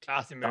you?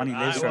 Classy move. Donnie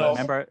lives for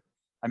it.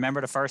 I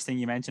remember the first thing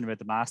you mentioned about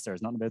the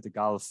Masters, not about the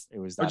golf. It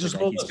was that he's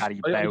caddy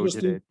bowed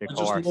to the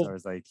course. I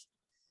was like,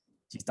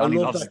 geez, Donnie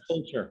loves that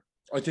culture.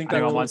 I think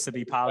anyone wants to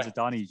be pals with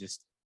Donnie,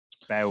 just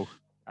bow.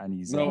 And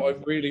he's I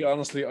really,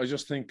 honestly, I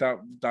just think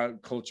that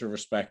culture of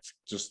respect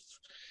just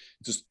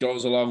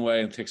goes a long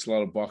way and ticks a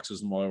lot of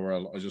boxes in my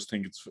world. I just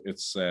think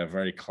it's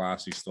very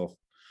classy stuff.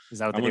 Is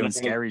that what they're doing?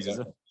 Scaries, is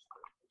it?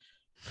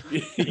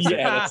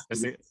 Yeah,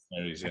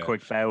 a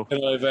quick bow.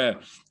 Can I have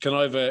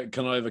a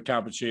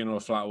cappuccino, a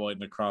flat white,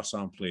 and a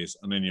croissant, please?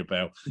 And then you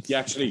bow.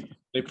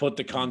 They put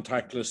the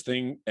contactless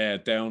thing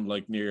down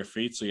like near your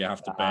feet, so you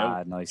have to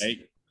bow. Nice,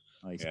 hey?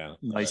 nice,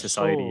 nice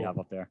society you have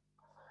up there.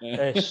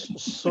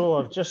 So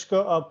I've just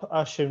got up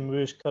Ashun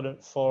Wu's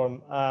current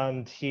form,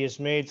 and he has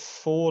made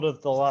 4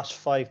 of the last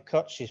 5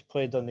 cuts he's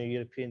played on the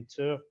European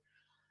Tour.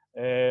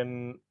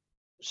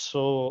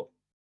 So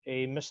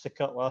he missed the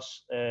cut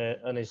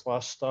in his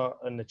last start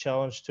in the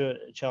Challenge Tour,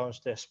 Challenge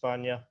to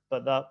España,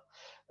 but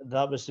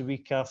that was the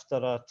week after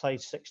a tied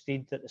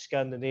 16th at the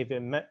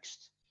Scandinavian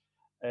Mixed,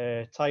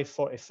 tied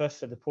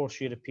 45th at the Porsche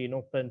European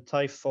Open,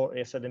 tied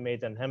 40th at the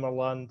Maiden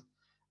Himmerland,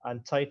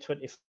 and tied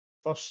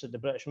 21st at the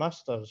British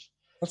Masters.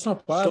 That's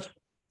not bad. So,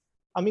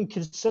 I mean,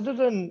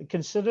 considering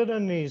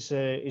he's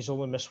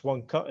only missed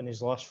 1 cut in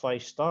his last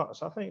 5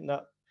 starts, I think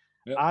that,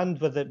 and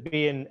with it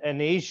being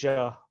in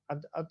Asia,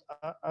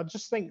 I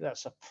just think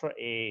that's a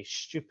pretty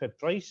stupid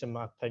price in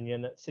my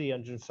opinion at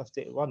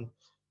 350 to 1.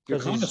 You're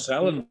kind of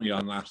selling me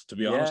on that, to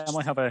be honest. I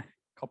might have a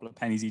couple of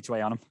pennies each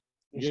way on him.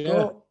 He's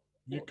got,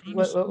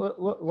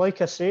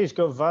 like I say, he's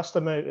got a vast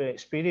amount of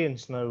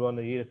experience now on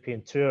the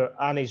European Tour,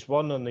 and he's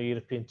won on the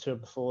European Tour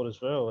before as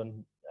well.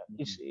 And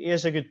he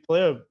is a good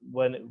player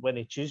when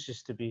he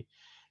chooses to be.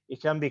 He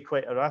can be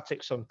quite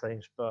erratic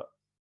sometimes, but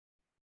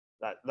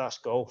that's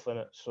golf, isn't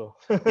it? So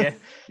no,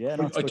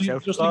 I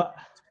think just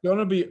going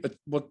to be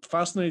what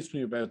fascinates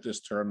me about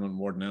this tournament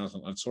more than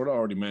anything. I've sort of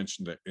already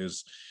mentioned it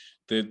is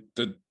the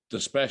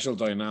special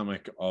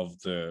dynamic of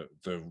the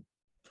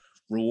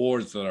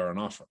rewards that are on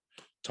offer.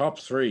 Top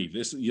 3.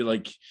 This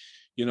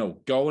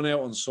going out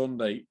on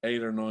Sunday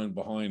 8 or 9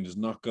 behind is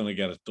not going to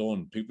get it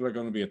done. People are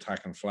going to be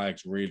attacking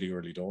flags really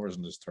early doors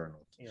in this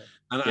tournament,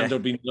 and there'll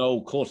be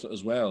no cut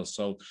as well.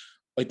 So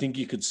I think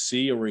you could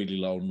see a really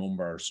low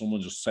number.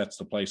 Someone just sets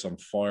the place on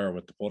fire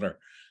with the putter,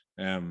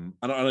 and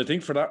I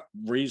think for that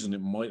reason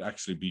it might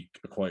actually be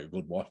quite a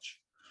good watch.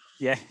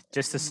 Yeah,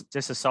 just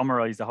to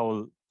summarize the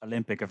whole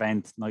Olympic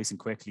event nice and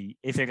quickly.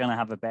 If you're going to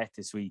have a bet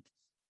this week,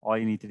 all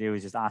you need to do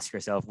is just ask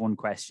yourself one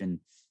question,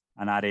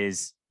 and that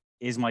is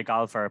my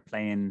golfer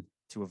playing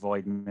to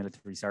avoid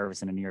military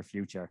service in the near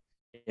future?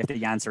 If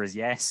the answer is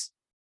yes,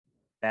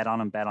 bet on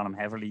him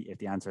heavily. If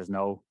the answer is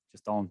no,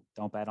 just don't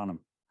bet on him.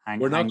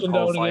 We're not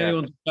condoning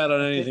anyone to bet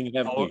on anything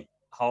heavily.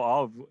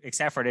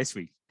 Except for this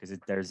week, because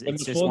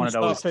it's just one of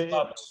those.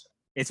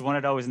 It's one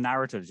of those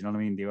narratives, you know what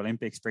I mean? The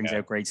Olympics brings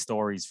out great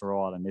stories for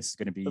all, and this is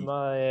going to be.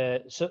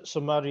 So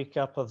my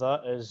recap of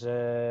that is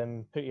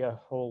put your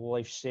whole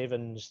life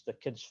savings, the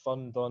kids'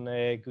 fund on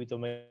Guido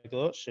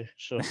Migliozzi.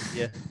 So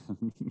yeah,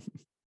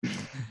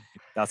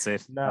 that's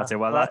it. That's it.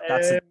 Well,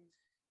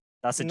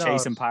 that's a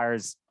Chase and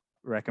Pars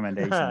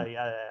recommendation.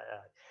 yeah.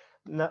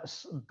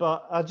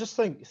 But I just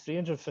think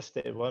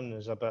 350 to 1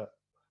 is a bit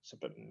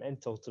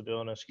mental, to be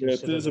honest. Yeah,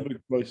 it is a big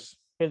price.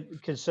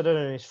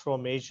 Considering he's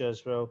from Asia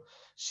as well.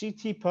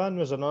 CT Pan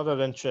was another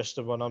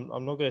interesting one. I'm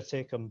not going to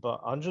take him,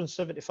 but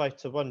 175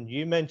 to 1.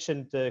 You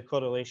mentioned the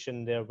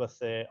correlation there with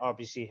the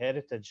RBC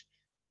Heritage.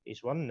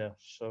 He's won there.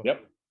 So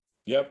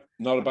Yep.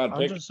 Not a bad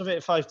pick.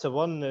 175 to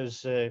 1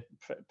 is a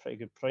pretty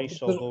good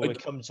price, although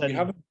it comes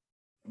in.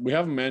 We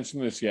haven't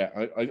mentioned this yet.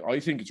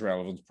 I think it's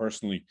relevant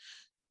personally.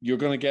 you're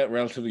going to get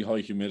relatively high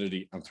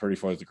humidity and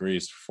 35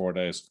 degrees for 4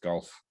 days of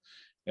golf.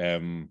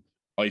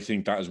 I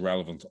think that is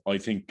relevant. I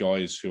think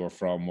guys who are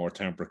from more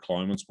temperate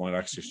climates might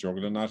actually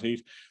struggle in that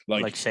heat.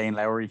 Like Shane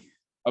Lowry.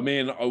 I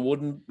mean, I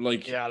wouldn't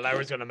like. Yeah,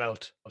 Lowry's going to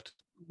melt.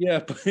 Yeah,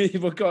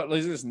 but God,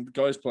 listen,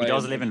 guys play. He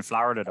does live in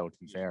Florida, though, to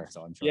be fair.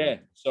 So I'm sure. Yeah,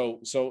 so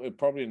it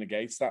probably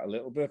negates that a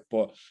little bit,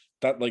 but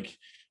that like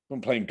I've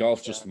been playing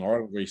golf just in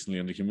Ireland recently,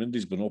 and the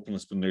humidity's been up and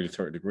it's been nearly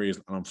 30 degrees,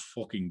 and I'm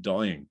fucking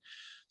dying.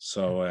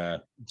 So I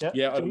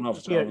don't know if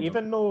it's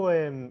even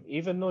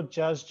though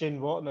Jazz Jane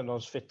Watton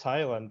was for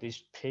Thailand,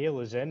 he's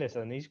pale as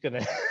anything. He's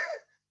gonna.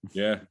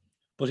 Yeah,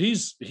 but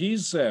he's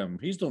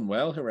done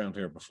well around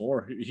here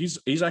before.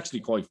 He's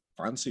actually quite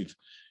fancied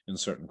in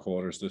certain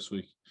quarters this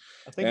week.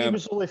 I think he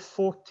was only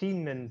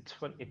 14 in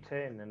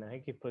 2010, and I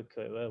think he played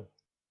quite well.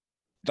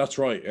 That's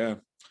right. Yeah.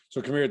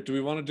 So come here. Do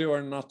we want to do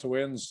our not to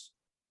wins?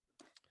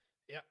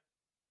 Yeah.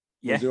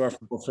 Yeah. We'll do our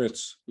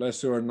forfeits.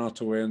 Let's do our not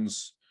to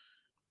wins.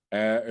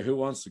 Who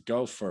wants to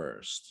go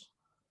first?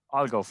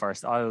 I'll go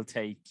first. I'll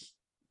take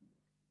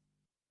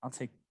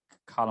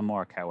Colin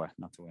Morikawa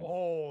not to win.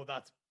 Oh,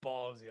 that's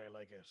ballsy. I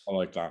like it. I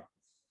like that.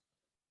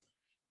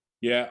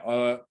 Yeah.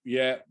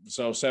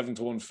 So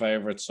 7-1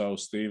 favorite. So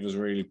Steve is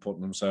really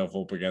putting himself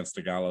up against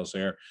the gallows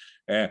here.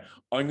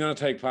 I'm going to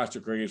take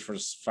Patrick Reed for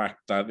the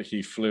fact that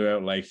he flew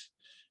out late.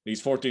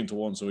 He's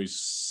 14-1, so he's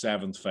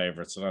 7th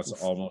favorite. So that's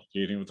almost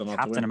cheating with the not to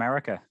win. Captain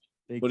America.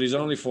 But he's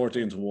only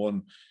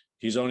 14-1.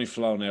 He's only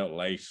flown out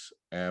late.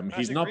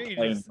 He's not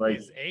playing great.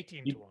 He's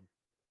 18-1.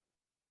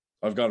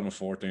 I've got him at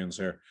 14s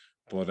here,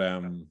 but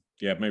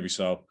yeah, maybe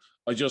so.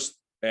 I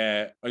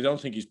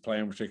don't think he's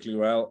playing particularly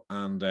well,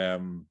 and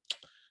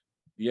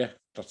yeah,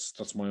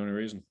 that's my only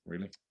reason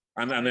really.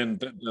 And then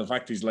the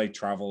fact he's late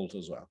travelled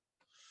as well.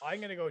 I'm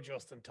gonna go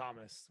Justin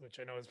Thomas, which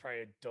I know is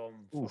probably a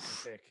dumb fucking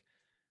pick,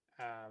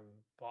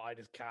 but I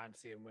just can't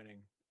see him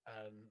winning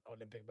an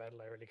Olympic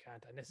medal. I really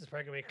can't. And this is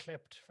probably gonna be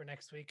clipped for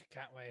next week.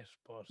 Can't wait.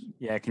 But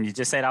yeah, can you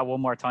just say that one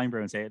more time,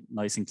 bro, and say it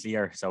nice and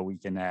clear so we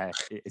can?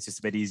 It's just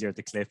a bit easier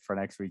to clip for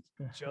next week.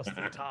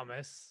 Justin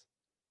Thomas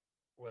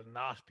will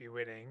not be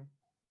winning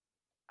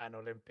an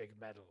Olympic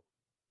medal.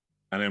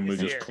 And then we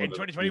just in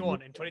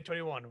 2021. In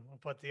 2021, we'll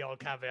put the old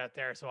caveat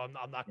there, so I'm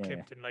not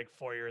clipped in like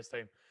 4 years'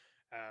 time.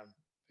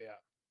 Yeah.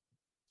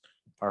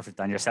 Perfect.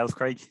 And yourself,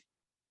 Craig?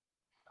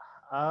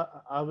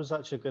 I was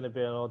actually going to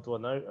be an odd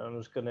one out, and I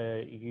was going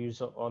to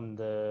use it on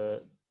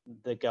the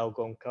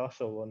Galgon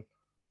Castle one.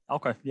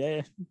 Okay,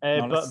 yeah.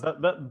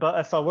 But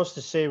if I was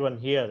to say one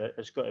here,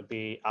 it's got to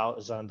be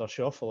Alexander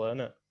Schauffele, isn't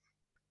it?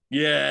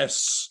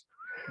 Yes.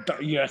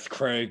 Yes,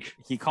 Craig.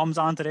 He comes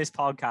onto this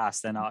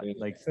podcast and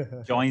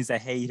joins the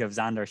hate of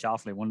Xander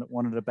Schauffele,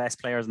 one of the best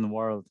players in the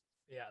world.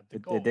 Yeah,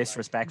 the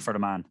disrespect for the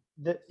man.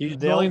 The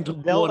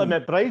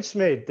ultimate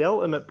bridesmaid. The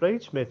ultimate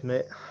bridesmaid,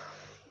 mate.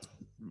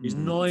 He's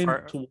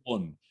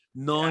 9-1.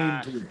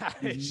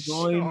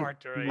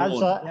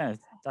 9-1. Yeah,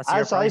 that's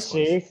as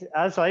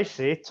I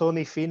say,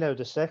 Tony Finau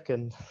the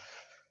second.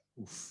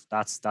 Oof,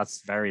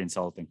 that's very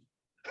insulting.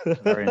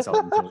 Very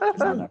insulting.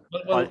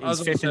 Well,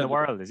 he's fifth in the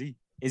world, is he?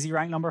 Is he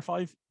ranked number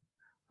 5?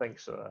 I think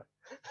so.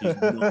 He's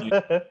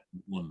 9-1.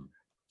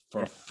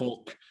 For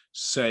fuck's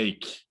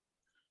sake.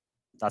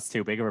 That's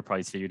too big of a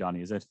price for you,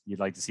 Donnie, is it? You'd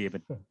like to see a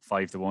bit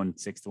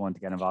 5-1, 6-1 to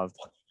get involved.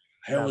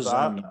 How is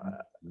that?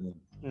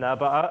 No,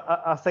 but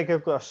I think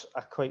I've got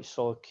a quite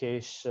solid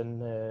case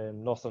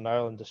in Northern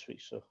Ireland this week.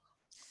 So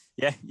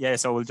yeah.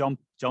 So we'll jump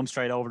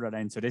straight over to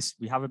then. So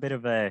we have a bit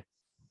of a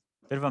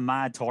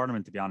mad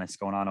tournament, to be honest,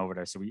 going on over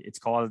there. So it's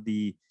called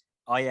the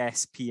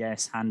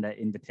ISPS HANDA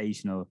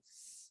Invitational,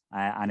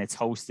 and it's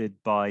hosted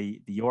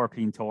by the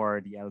European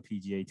Tour, the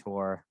LPGA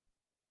Tour,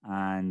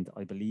 and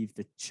I believe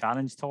the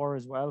Challenge Tour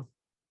as well.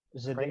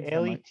 Is it the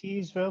LET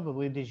as well, the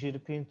Ladies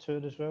European Tour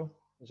as well?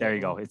 There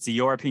you go. It's the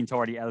European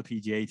Tour, the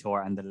LPGA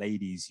Tour, and the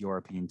Ladies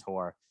European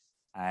Tour.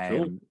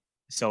 Cool.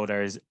 So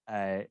there's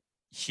a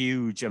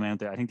huge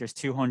amount. I think there's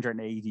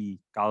 280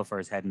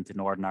 golfers heading to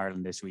Northern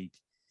Ireland this week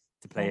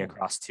to play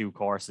across 2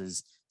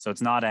 courses. So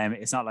it's not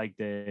like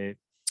the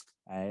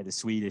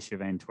Swedish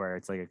event where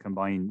it's like a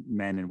combined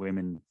men and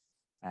women.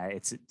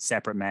 It's a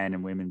separate men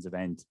and women's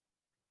event.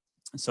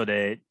 So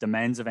the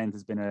men's event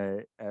has been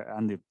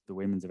and the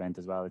women's event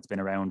as well. It's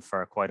been around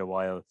for quite a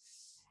while,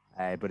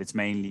 but it's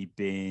mainly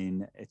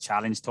been a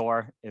Challenge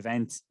Tour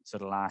event. So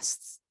the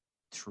last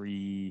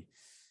 6-7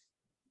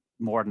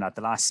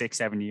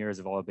 years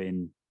have all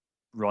been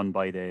run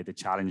by the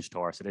Challenge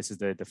Tour. So this is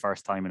the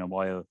first time in a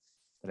while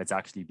that it's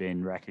actually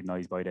been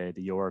recognised by the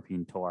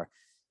European Tour.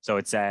 So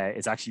it's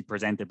actually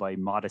presented by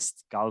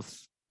Modest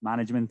Golf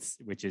Management,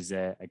 which is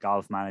a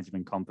golf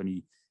management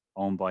company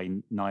owned by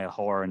Niall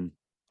Horan.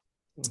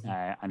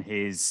 And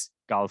his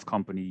golf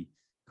company,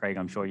 Craig,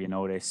 I'm sure you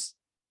know this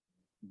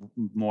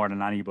more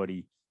than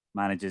anybody,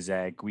 manages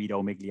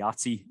Guido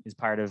Migliozzi is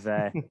part of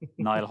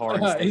Niall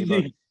Horan's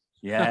stable.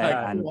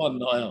 Yeah, and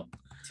Niall.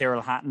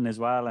 Tyrrell Hatton as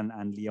well,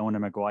 and Leona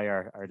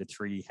Maguire are the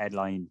 3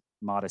 headline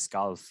Modest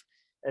Golf.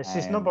 It's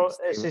his number.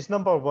 It's his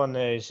number one.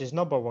 It's his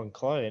number one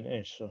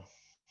client. So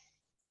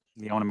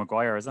Leona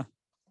Maguire, is it?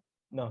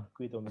 No,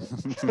 Guido.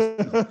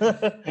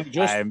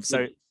 Just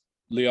So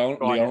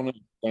Leona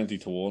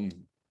 20-1,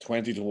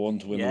 20-1 to win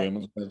the yeah,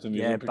 women's event in the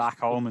yeah, Olympics. back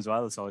home as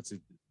well. So it's a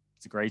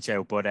great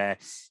show. But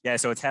yeah,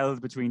 so it's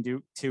held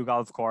between two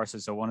golf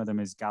courses. So one of them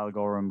is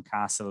Galgorm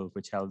Castle,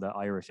 which held the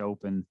Irish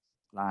Open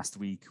last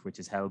week, which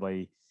is held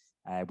by,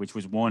 which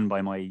was won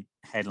by my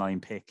headline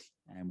pick,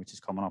 which is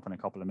coming up in a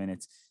couple of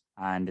minutes.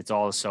 And it's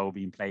also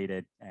being played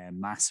at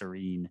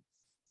Masserine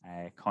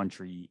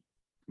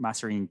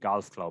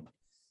Golf Club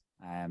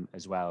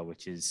as well,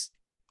 which is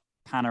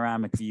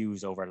panoramic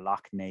views over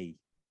Loch Ness,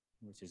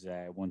 which is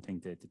one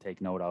thing to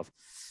take note of.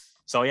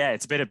 So yeah,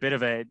 it's a bit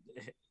of a,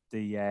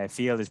 the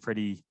field is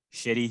pretty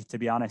shitty, to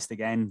be honest.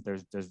 Again,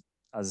 there's as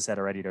I said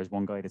already, there's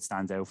one guy that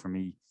stands out for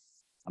me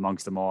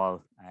amongst them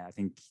all. I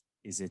think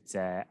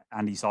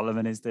Andy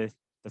Sullivan is the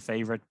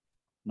favorite,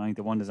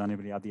 9-1. Does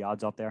anybody have the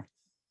odds up there?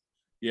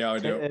 Yeah, I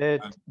do.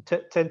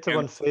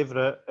 10-1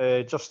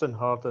 favorite. Justin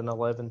Harden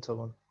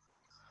 11-1.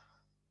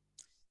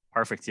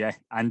 Perfect, yeah.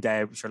 And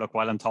sure, look,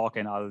 while I'm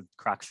talking, I'll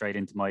crack straight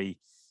into I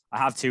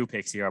have two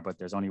picks here, but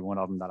there's only one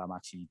of them that I'm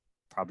actually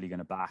probably going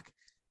to back,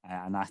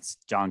 and that's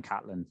John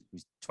Catlin,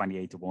 who's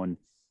 28-1.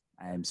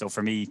 So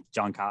for me,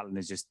 John Catlin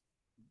is just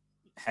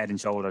head and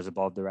shoulders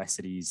above the rest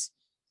of these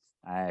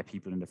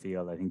people in the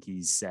field. I think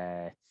he's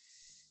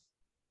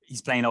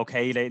playing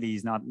okay lately.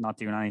 He's not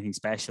doing anything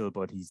special,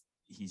 but he's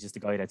just a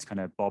guy that's kind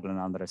of bubbling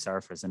under the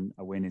surface, and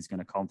a win is going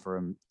to come for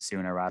him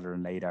sooner rather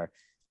than later.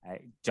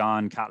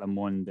 John Catlin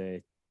won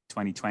the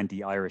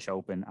 2020 Irish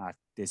Open at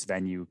this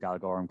venue,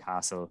 Galgorm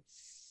Castle,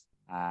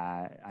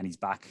 and he's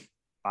back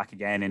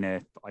again in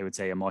I would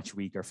say a much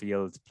weaker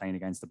field, playing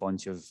against a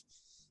bunch of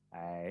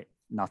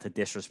not to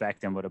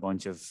disrespect him, but a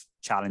bunch of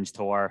Challenge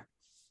Tour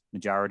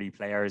majority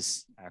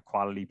players,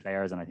 quality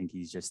players, and I think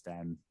he's just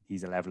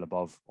he's a level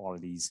above all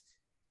of these,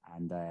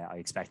 and I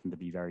expect him to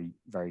be very,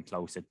 very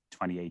close at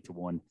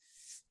 28-1.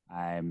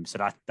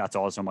 So that's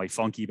also my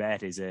funky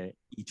bet, is a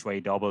each way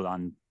double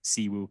on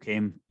Siwoo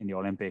Kim in the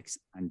Olympics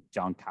and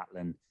John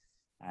Catlin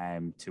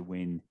to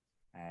win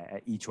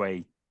each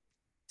way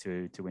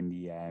to win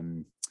the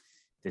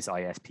this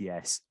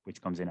ISPS,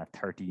 which comes in at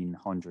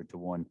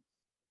 1,300-1,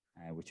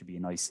 which would be a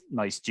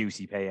nice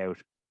juicy payout.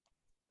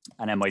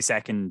 And then my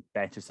second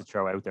bet, just to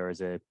throw out there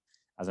as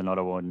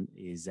another one,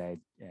 is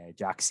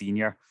Jack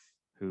Senior,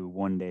 who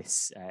won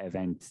this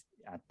event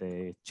at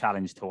the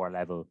Challenge Tour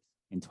level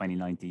in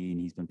 2019.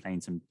 He's been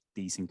playing some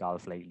decent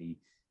golf lately.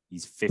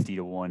 He's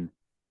 50-1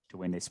 to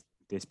win this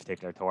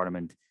particular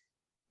tournament.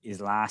 His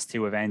last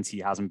two events, he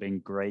hasn't been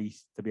great,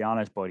 to be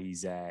honest, but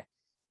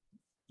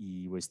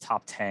he was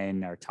top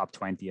 10 or top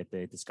 20 at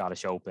the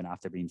Scottish Open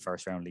after being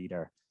first round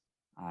leader.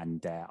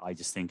 And I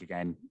just think,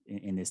 again,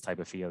 in this type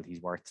of field, he's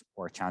worth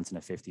chancing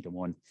at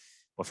 50-1.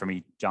 But for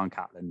me, John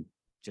Catlin,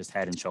 just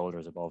head and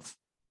shoulders above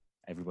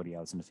everybody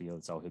else in the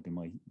field. So he'll be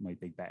my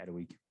big bet of the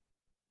week.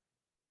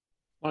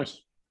 Nice.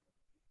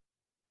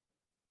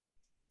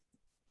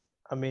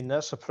 I mean,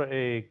 that's a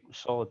pretty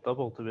solid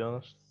double, to be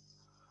honest.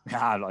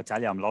 Yeah, I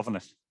tell you, I'm loving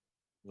it.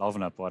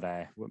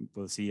 But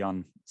we'll see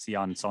on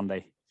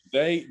Sunday.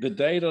 The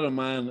day that a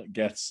man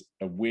gets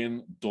a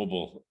win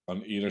double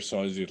on either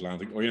side of the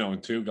Atlantic, or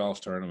in two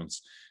golf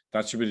tournaments,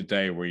 that should be the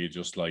day where you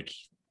just like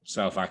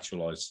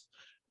self-actualize,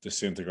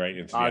 disintegrate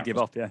into. I'll give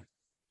up. Yeah.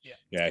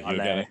 You'll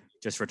get it.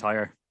 Just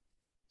retire.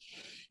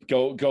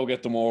 Go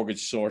get the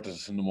mortgage sorted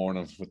in the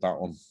morning with that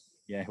one.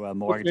 Yeah, well,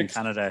 mortgage in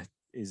Canada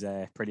is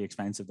pretty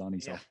expensive, Donny.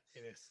 So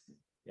it is.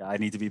 Yeah, I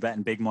need to be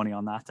betting big money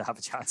on that to have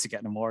a chance of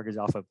getting a mortgage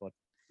off it. But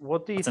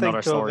what do you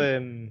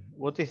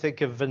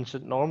think of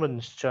Vincent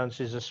Norman's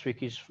chances this week?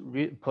 He's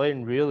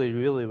playing really,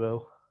 really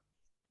well.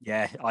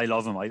 Yeah, I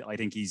love him. I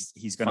think he's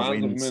going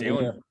to win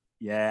soon.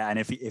 Yeah, and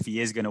if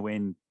he is going to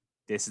win,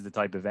 this is the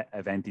type of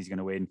event he's going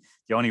to win.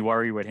 The only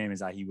worry with him is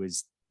that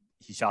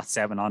he shot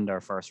 7 under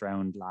first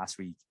round last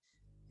week.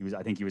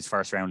 I think he was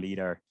first round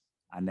leader,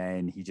 and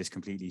then he just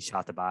completely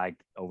shot the bag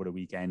over the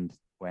weekend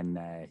when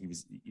he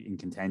was in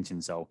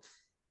contention. So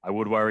I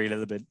would worry a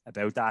little bit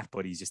about that,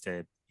 but he's just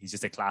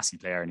a classy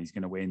player, and he's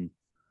going to win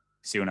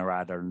sooner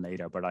rather than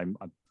later. But I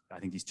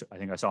think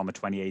I saw him at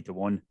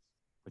 28-1,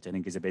 which I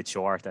think is a bit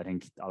short. I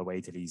think I'll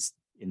wait till he's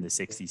in the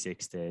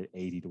 66 to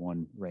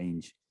 80-1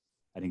 range.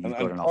 I think he's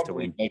good enough to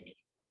win.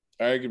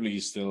 Arguably,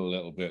 he's still a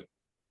little bit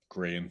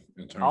green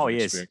in terms of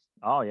experience. Is.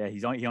 Oh yeah,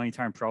 he only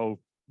turned pro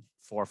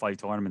 4 or 5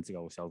 tournaments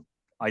ago. So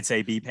I'd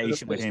say be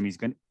patient with him. He's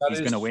going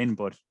to win,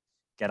 but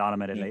get on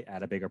him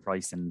at a bigger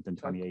price than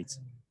 28s.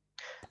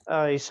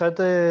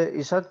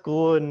 He's had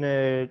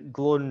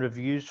glowing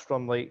reviews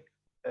from like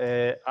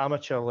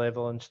amateur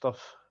level and stuff.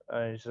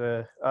 He's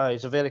a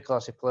very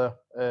classy player.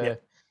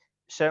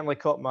 Certainly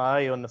caught my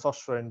eye on the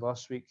first round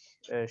last week,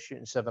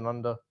 shooting 7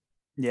 under.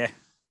 Yeah,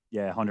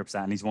 100%.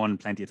 And he's won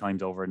plenty of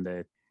times over in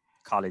the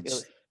college.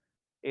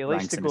 He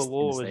likes to go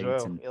low as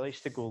well. He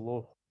likes to go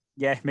low.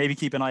 Yeah, maybe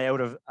keep an eye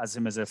out as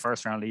him as a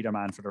first round leader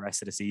man for the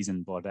rest of the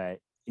season. But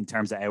in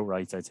terms of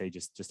outrights, I'd say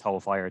just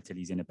hold fire till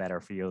he's in a better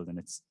field,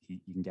 and you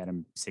can get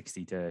him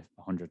 60 to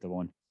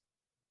 100-1.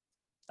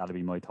 That'll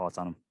be my thoughts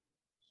on him.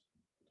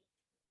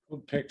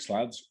 Good picks,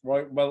 lads.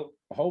 Right. Well,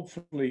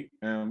 hopefully,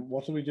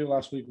 what did we do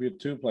last week? We had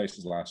 2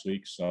 places last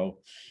week, so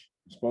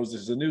I suppose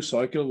this is a new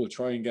cycle. We'll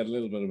try and get a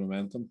little bit of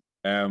momentum.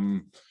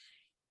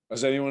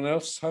 Does anyone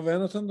else have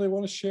anything they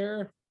want to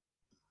share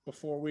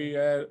before we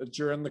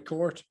adjourn the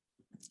court?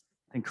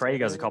 I think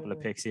Craig has a couple of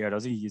picks here,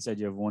 does he? You said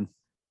you have one.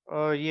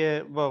 Oh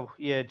yeah, well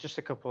yeah, just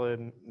a couple of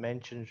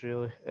mentions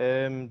really.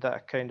 That I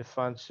kind of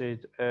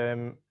fancied.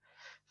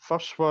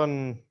 First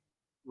one,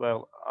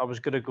 well, I was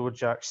gonna go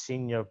Jack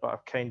Senior, but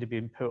I've kind of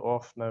been put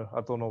off now.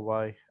 I don't know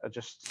why. I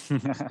just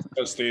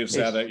Because Steve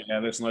said it. Yeah,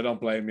 listen, I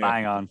don't blame you.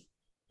 Bang on.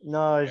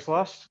 no, his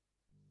last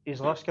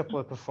couple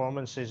of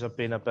performances have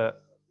been a bit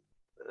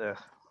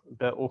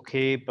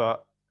okay,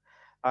 but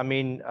I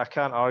mean, I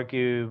can't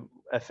argue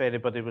if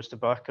anybody was to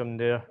back him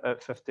there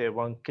at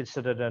 50-1,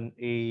 considering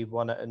he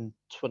won it in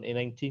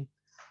 2019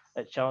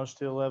 at Challenge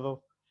Tour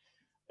level.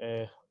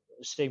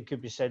 Same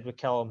could be said with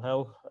Callum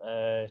Hill.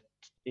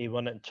 He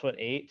won it in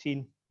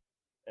 2018.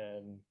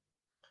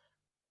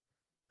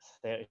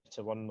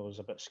 30-1 was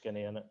a bit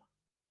skinny in it.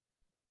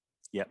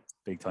 Yep,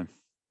 big time.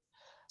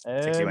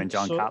 Particularly when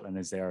John so- Catlin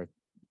is there,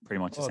 pretty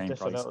much the same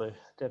price.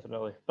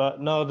 Definitely.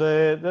 But no,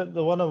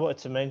 the one I wanted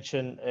to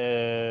mention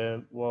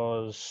is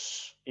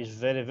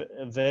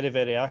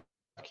very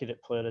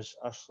accurate player is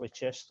Ashley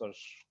Chester's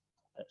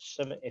at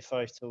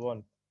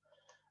 75-1.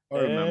 I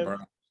remember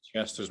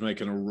Chester's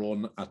making a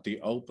run at the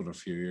Open a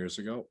few years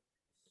ago.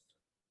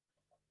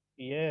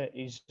 Yeah,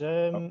 he's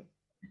a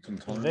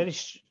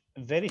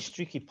very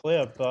streaky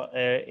player, but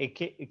he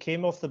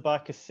came off the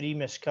back of 3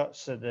 missed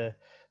cuts at the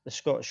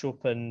Scottish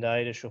Open, the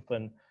Irish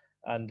Open,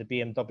 and the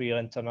BMW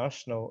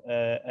International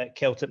at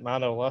Celtic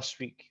Manor last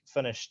week.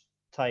 Finished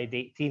tied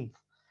 18th.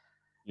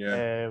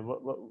 Yeah,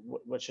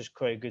 which is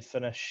quite a good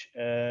finish.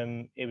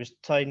 He was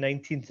tied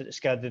 19th at the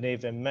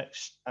Scandinavian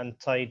Mixed and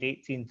tied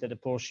 18th at the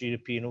Porsche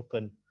European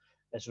Open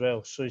as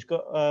well. So he's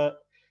got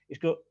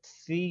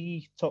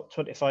 3 top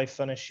 25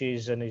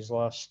 finishes in his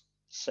last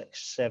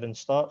 6-7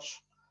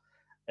 starts.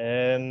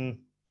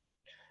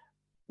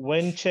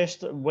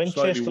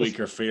 slightly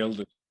weaker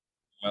field.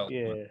 Well,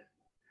 yeah.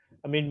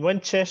 I mean, when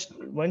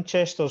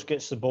Chesters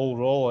gets the ball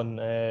rolling,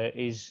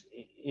 he's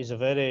a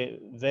very,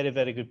 very,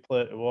 very good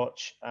player to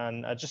watch.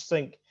 And I just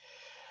think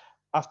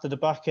after the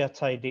back of a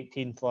tied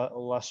 18th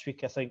last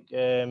week, I think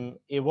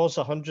he was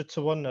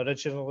 100-1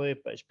 originally,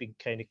 but it's been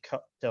kind of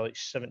cut to like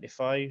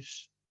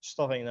 75s.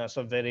 Still think that's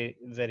a very,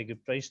 very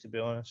good price, to be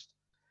honest,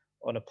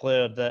 on a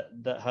player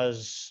that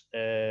has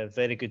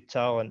very good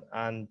talent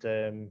and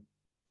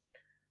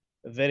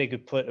a very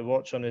good player to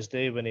watch on his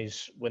day when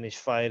he's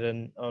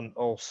firing on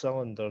all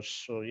cylinders.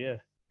 So yeah,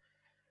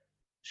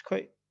 it's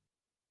quite.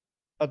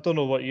 I don't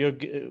know what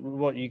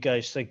you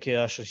guys think of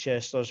Ashley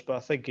Chester's, but I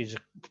think he's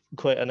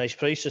quite a nice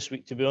price this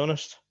week, to be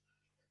honest.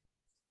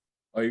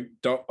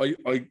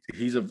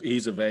 He's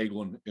a vague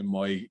one in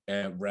my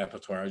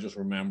repertoire. I just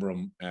remember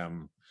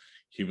him.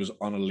 He was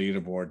on a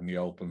leaderboard in the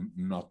Open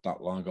not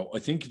that long ago. I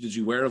think, did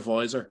you wear a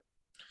visor?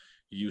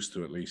 He used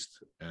to, at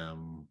least.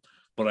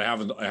 But I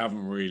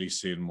haven't really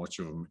seen much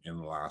of him in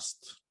the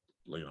last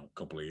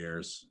couple of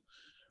years.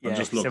 Yeah, I'm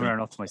just looking, similar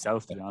enough to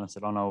myself, to be honest. I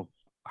don't know.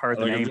 I heard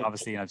the name,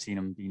 obviously, and I've seen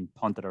him being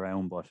punted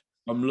around, but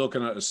I'm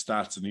looking at his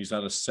stats, and he's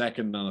had a 2nd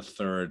and a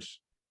 3rd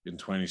in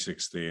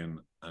 2016,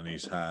 and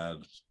he's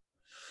had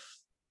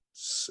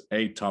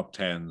 8 top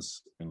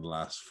 10s in the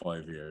last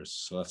 5 years.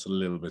 So that's a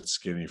little bit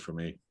skinny for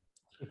me.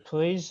 He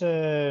plays.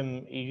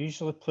 He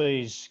usually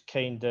plays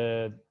kind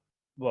of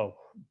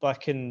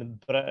back in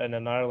Britain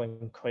and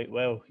Ireland quite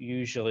well.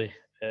 Usually,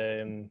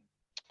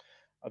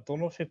 I don't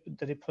know if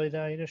did he play the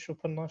Irish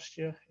Open last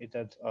year. He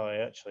did. Oh,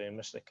 I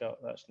missed the cut.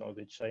 That's not a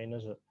good sign,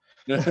 is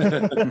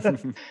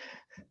it?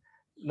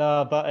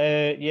 No, but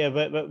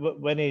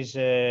when he's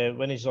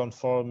on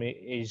form,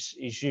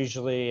 he's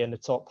usually in the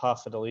top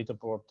half of the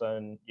leaderboard.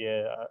 And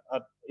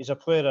he's a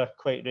player I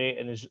quite rate,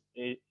 and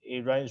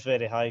he ranks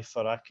very high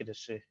for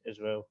accuracy as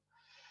well.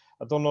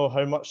 I don't know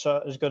how much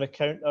that is going to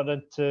counter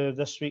into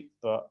this week,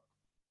 but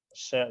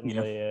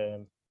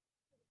certainly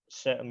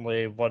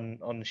one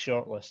on the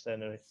short list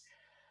anyway.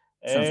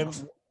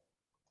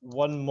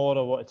 One more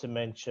I wanted to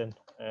mention.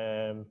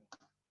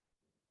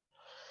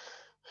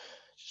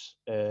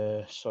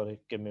 Sorry,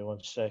 give me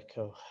 1 sec.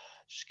 I'll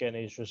just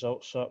getting his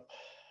results up.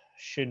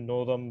 Should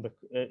know them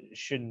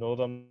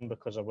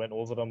because I went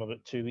over them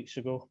about 2 weeks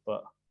ago.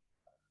 But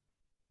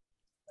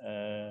give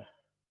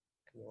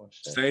me 1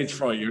 second. Stage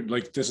fright. You're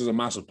like, this is a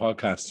massive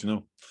podcast.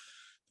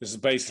 This is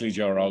basically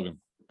Joe Rogan,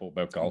 but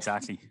about golf.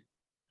 exactly.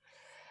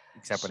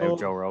 Except without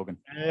Joe Rogan.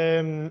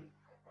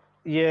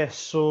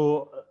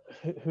 So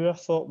who I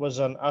thought was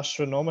an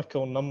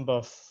astronomical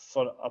number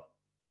for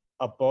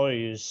a boy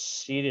who's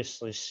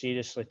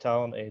seriously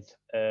talented,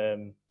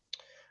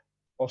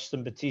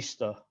 Austin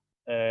Batista,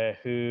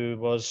 who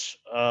was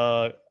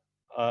a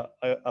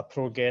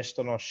pro guest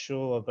on our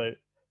show about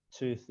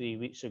 2-3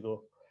 weeks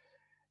ago.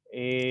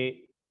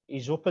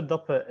 He's opened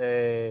up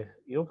an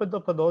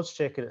odds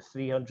checker at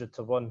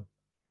 300-1.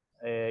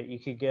 You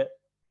could get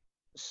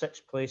 6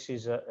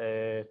 places at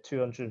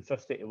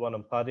 250-1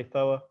 on Paddy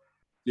Power.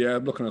 Yeah,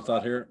 I'm looking at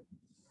that here.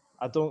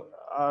 I don't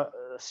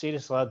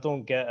seriously. I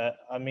don't get it.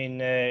 I mean,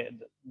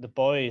 the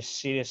boy is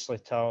seriously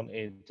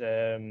talented.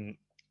 The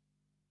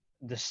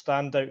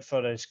standout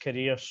for his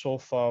career so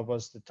far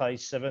was the tie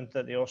 7th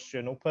at the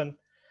Austrian Open,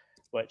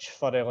 which,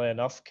 funnily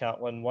enough,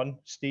 Catlin won,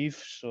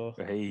 Steve. So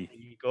Hey, there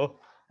you go. A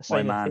my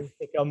sign of man. things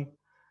to come.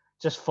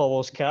 Just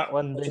follows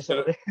Catlin,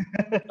 basically.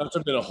 That's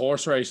a bit of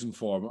horse racing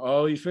for him.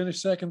 Oh, he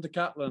finished second to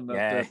Catlin at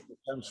Yeah. the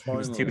Thames He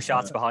was final. 2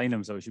 shots behind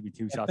him, so it should be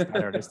 2 shots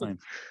better this time.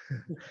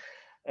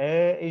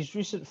 His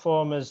recent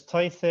form is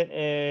tie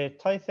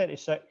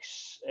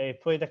 36.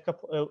 Played a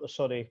couple.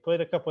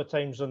 Played a couple of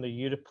times on the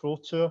Euro Pro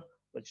Tour,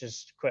 which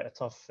is quite a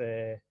tough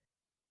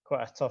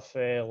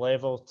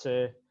level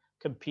to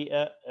compete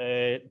at.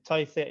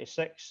 Tie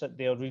 36 at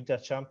the Arida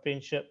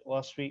Championship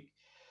last week.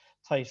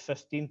 Tied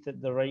 15th at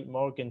the Wright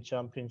Morgan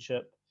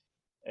Championship.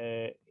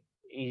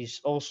 He's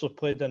also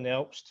played on the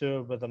Alps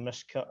Tour with a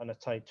miscut and a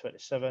tied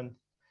 27th,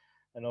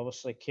 and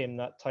obviously came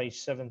that tied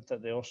 7th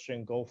at the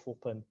Austrian Golf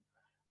Open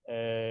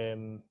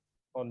on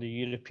the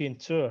European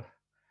Tour,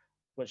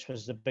 which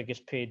was the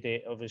biggest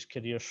payday of his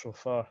career so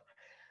far.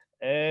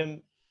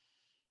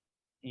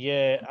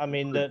 Yeah, I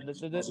mean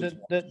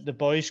the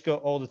boy's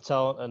got all the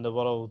talent in the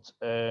world.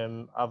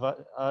 I've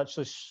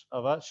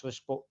actually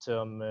spoke to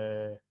him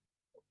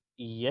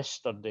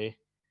yesterday,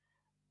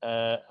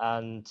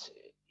 and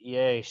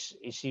yeah,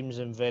 he seems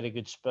in very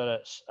good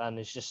spirits, and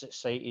he's just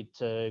excited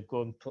to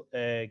go and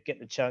get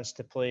the chance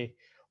to play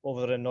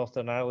over in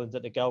Northern Ireland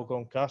at the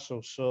Galgon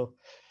Castle. So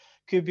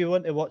could be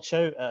one to watch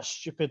out at a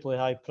stupidly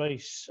high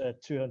price,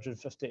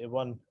 250 to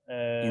 1.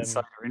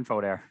 Insider info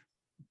there.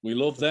 We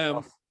love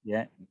them.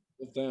 Yeah,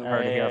 Love them.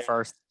 heard it here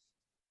first.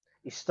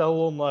 He's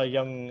still only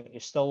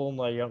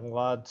a young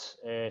lad,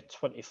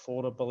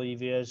 24, I believe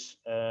he is.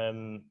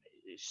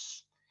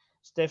 It's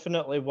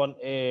definitely one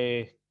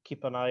to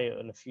keep an eye out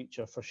in the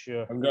future for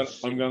sure. I'm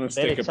gonna very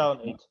stick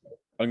talented.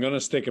 I'm gonna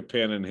stick a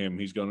pin in him.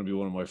 He's gonna be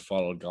one of my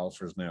followed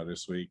golfers now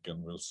this week,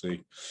 and we'll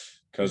see.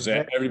 Because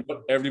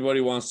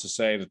everybody wants to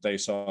say that they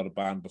saw the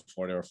band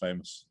before they were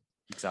famous.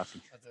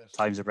 Exactly.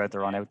 Times are about to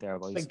run out there,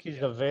 boys. I think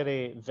he's a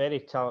very,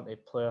 very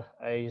talented player.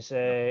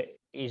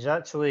 He's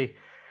actually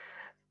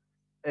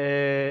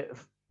in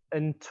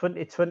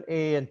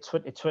 2020 and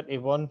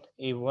 2021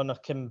 he won a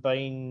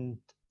combined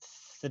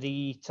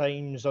 3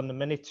 times on the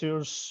mini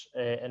tours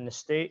in the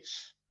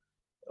States.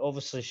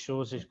 Obviously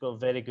shows he's got a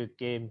very good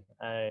game.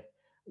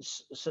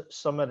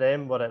 Some of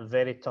them were at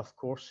very tough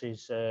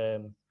courses.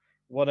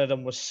 One of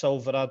them was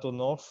Silverado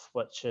North,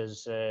 which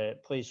is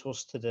plays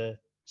host to the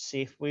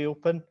Safeway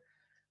Open,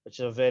 which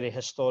is a very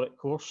historic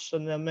course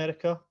in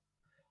America.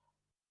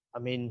 I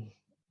mean,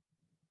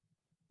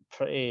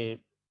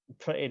 pretty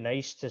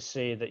nice to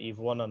say that you've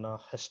won on a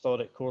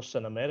historic course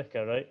in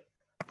America, right?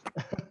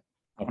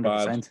 Not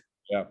bad.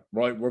 Yeah,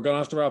 right. We're going to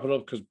have to wrap it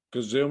up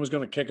because Zoom is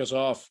going to kick us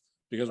off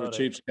because we're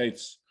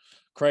cheapskates.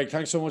 Craig,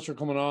 thanks so much for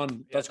coming on.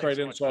 Yeah, that's great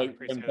insight.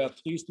 When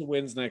Batista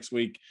wins next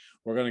week,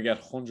 we're going to get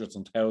hundreds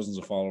and thousands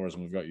of followers,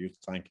 and we've got you to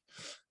thank.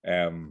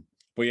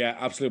 But yeah,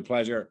 absolute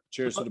pleasure.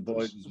 Cheers to the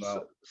boys as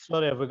well.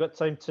 Sorry, have we got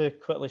time to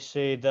quickly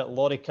say that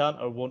Laurie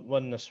Cantor won't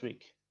win this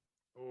week?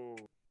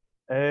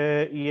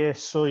 Yeah,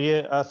 so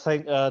yeah, I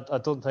think I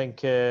don't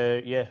think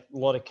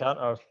Laurie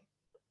Cantor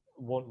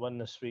won't win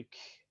this week.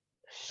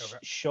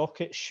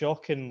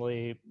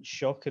 Shockingly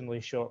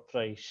short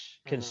price,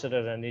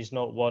 considering he's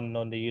not won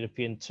on the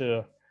European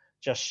Tour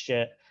just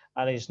yet,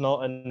 and he's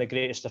not in the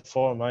greatest of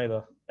form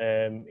either.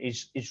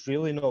 He's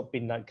really not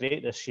been that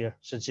great this year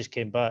since he's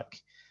came back.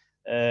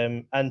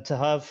 And to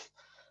have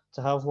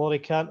Laurie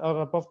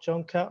Cantor above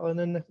John Catlin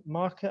in the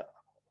market,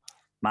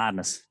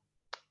 madness.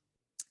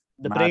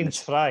 The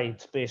brain's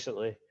fried,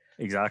 basically.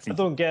 Exactly. I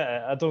don't get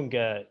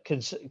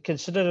it.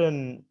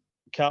 Considering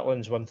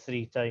Catlin's won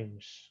 3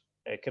 times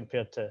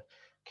compared to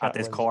Catlin's,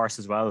 at this course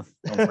as well.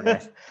 Don't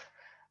forget.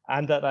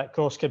 And at that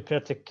course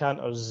compared to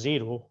Cantor's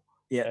 0.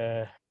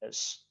 Yeah.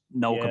 It's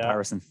no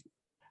comparison.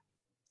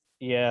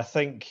 Yeah, I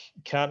think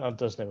Cantor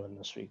doesn't win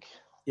this week.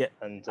 Yeah.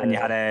 And you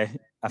had a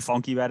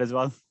funky bet as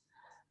well?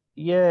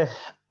 Yeah.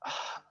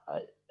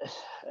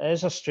 It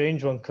is a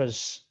strange one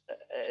because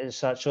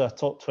it's actually a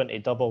top 20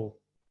 double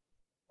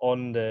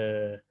on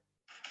the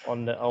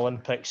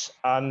Olympics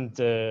and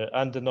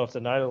the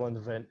Northern Ireland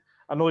event.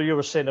 I know you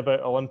were saying about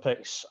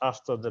Olympics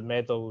after the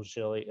medals,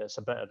 it's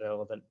a bit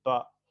irrelevant,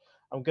 but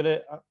I'm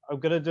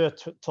gonna do a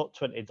top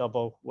 20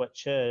 double,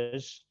 which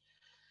is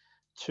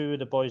 2 of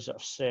the boys that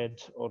I've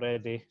said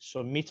already.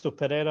 So Mito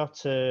Pereira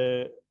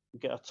to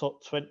get a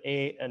top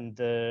 20 in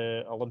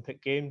the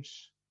Olympic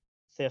Games,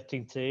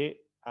 13-8,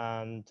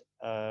 and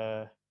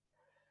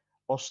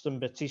Austin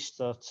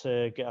Batista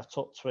to get a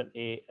top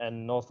 20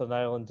 in Northern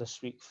Ireland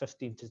this week,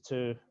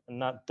 15-2,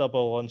 and that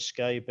double on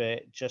Sky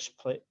Bet just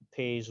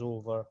pays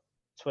over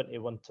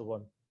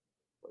 21-1,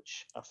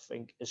 which I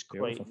think is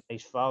quite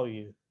nice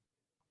value.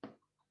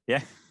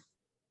 Yeah,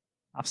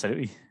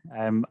 absolutely.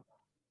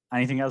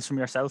 Anything else from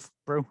yourself,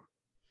 bro?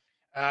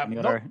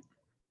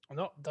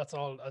 No, that's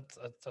all.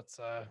 That's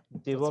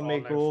do you want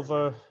me to go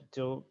over?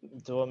 Do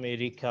you want me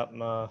to recap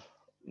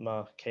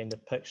my kind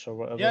of picks or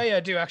whatever? Yeah, I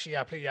do actually.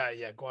 Yeah, please,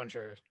 yeah. Go on,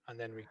 sure, and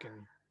then we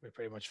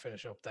pretty much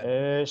finish up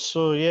then.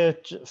 So yeah,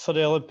 for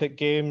the Olympic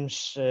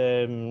Games,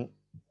 Guido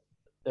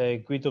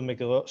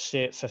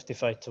Migliozzi at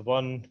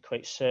 55-1,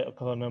 quite set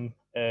upon him.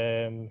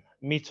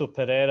 Mito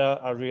Pereira,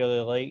 I really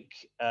like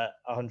at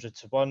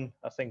 100-1.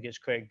 I think it's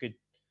quite a good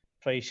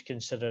price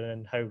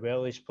considering how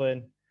well he's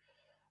playing.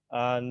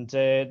 And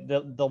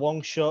the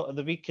long shot of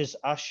the week is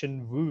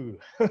Ashen Wu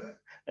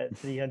at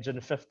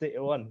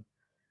 350-1.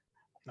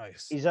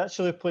 Nice. He's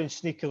actually playing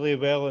sneakily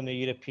well on the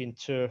European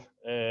Tour,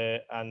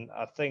 and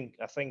I think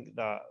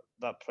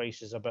that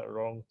price is a bit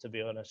wrong, to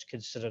be honest,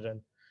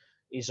 considering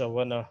he's a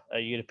winner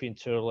at European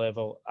Tour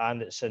level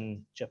and it's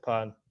in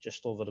Japan,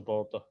 just over the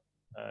border.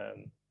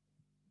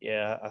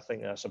 Yeah, I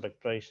think that's a big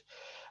price.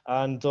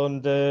 And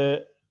on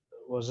the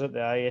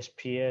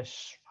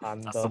ISPS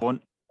HANDA? That's the one.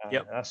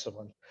 Yep, that's the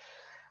one.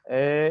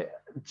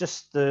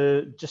 Just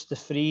the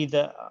three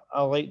that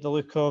I like the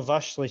look of.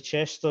 Ashley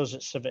Chester's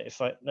at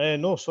 75.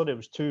 No, sorry, it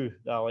was two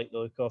that I like the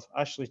look of.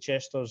 Ashley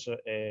Chester's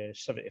at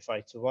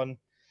 75-1,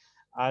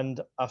 and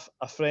a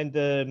friend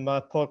of my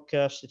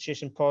podcast, the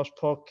Chasing Powers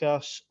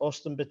podcast,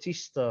 Austin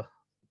Batista,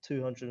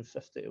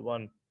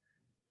 250-1.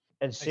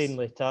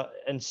 Insanely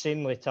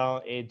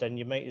talented, and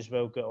you might as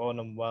well get on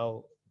him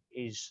while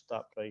he's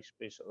that price,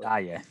 basically.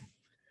 Yeah,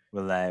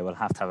 we'll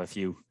have to have a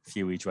few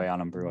each way on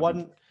him, Brew.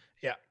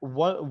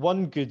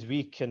 One good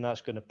week, and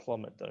that's going to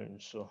plummet down.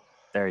 So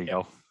there you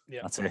go.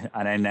 Yeah, that's it.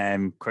 And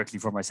then quickly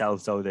for myself,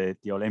 so the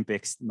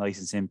Olympics, nice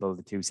and simple.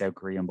 The two South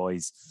Korean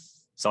boys,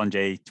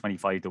 Sunjae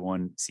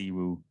 25-1,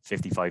 Siwoo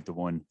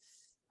 55-1,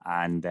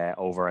 and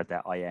over at the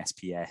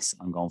ISPS,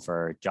 I'm going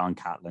for John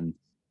Catlin,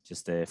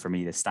 just for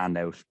me the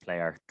standout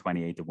player,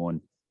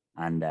 28-1,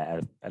 and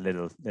a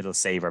little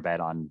saver bet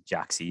on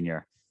Jack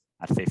Senior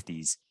at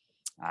 50s,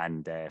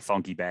 and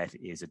funky bet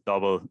is a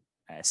double.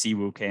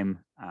 Siwoo Kim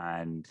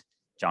and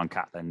John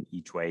Catlin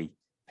each way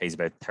pays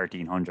about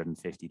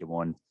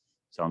 1,350-1.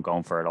 So I'm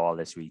going for it all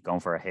this week, going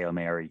for a Hail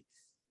Mary.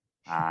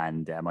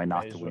 And my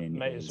not to win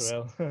might is... as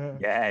well.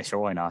 Yeah, sure,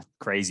 why not?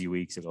 Crazy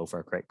weeks to go for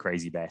a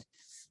crazy bet.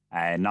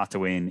 Not to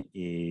win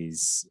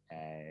is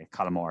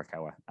Colin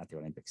Morikawa at the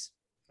Olympics.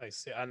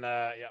 Nice. And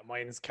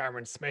mine is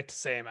Cameron Smith,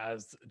 same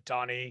as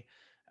Donny.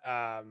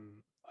 I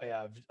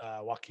have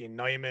Joaquin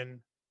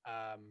Neumann.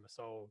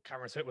 So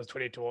Cameron Smith was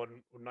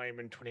 20-1,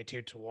 Neumann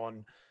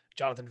 22-1,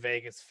 Jonathan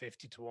Vegas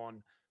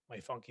 50-1. My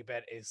funky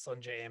bet is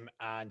Sunjae Im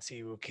and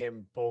Siwoo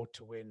Kim both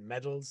to win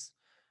medals.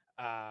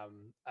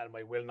 And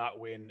my will not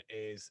win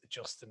is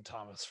Justin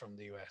Thomas from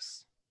the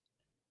US.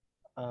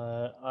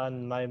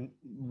 And my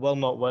will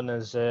not win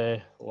is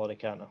Laurie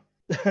Canner.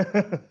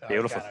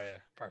 Beautiful. Yeah,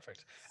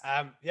 perfect.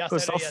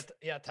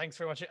 Thanks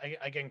very much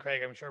again,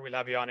 Craig. I'm sure we'll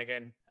have you on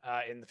again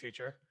in the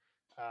future.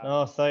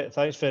 No,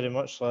 thanks very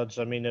much, lads.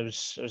 I mean, it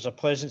was a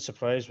pleasant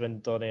surprise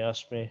when Donnie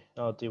asked me,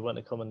 "Oh, do you want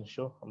to come on the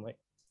show?" I'm like,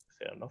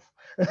 fair enough.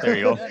 There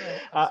you go.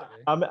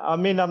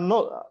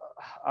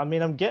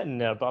 I'm getting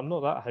there, but I'm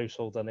not that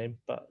household a name.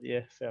 But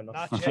yeah, fair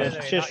enough.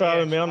 Cheers for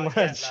having me on,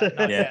 lads.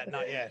 Not yet.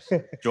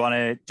 Do you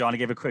want to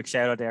give a quick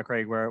shout out there,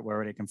 Craig,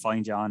 where they can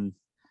find you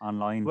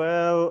online?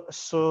 Well,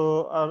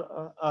 so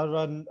I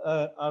run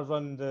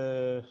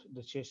the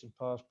Chasing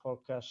Powers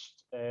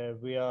podcast.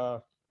 We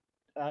are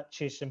at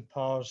Chasing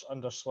Powers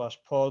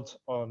 _pod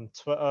on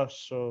Twitter,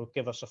 so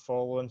give us a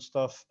follow and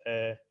stuff.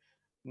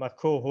 My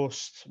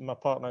co-host, my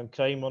partner in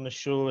crime on the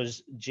show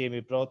is Jamie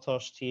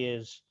Broadhurst. He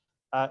is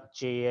at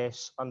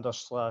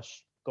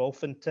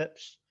JS_golfing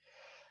tips,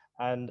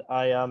 and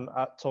I am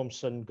at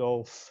Thomson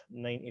Golf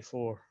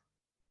 94.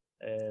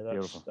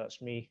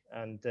 That's me,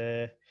 and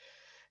I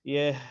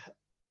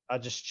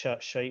just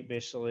chat shite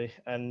basically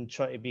and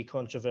try to be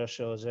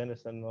controversial as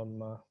anything on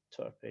my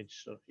Twitter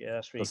page. So yeah,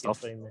 that's where you can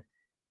find me.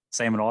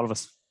 Same with all of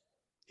us.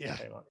 Yeah.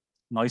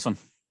 Nice one.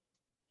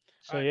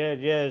 So yeah,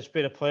 it's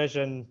been a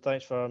pleasure, and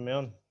thanks for having me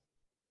on.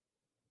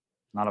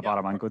 Not a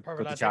bother, man. Good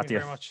to chat to you.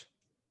 Very much.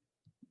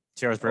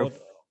 Cheers, bro.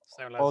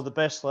 All the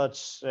best,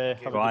 lads.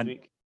 Have a good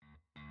week.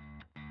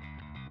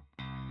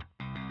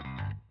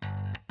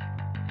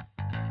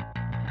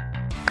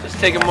 Just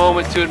take a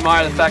moment to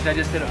admire the fact I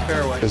just hit a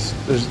fairway.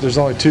 There's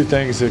only two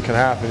things that can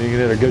happen. You can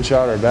hit a good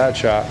shot or a bad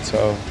shot,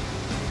 so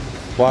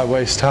why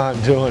waste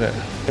time doing it?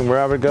 And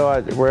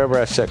wherever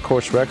I set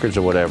course records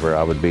or whatever,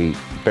 I would be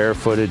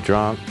barefooted,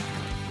 drunk,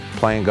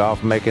 playing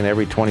golf, making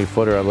every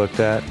 20-footer I looked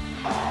at.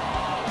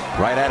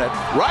 Right at it. Oh,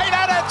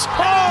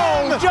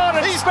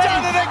 he's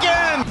done it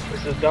again.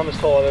 This is the dumbest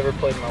hole I've ever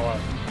played in my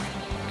life.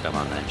 Come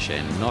on then,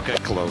 Shane. Knock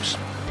it close.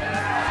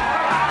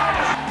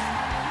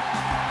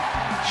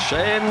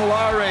 Shane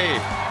Lowry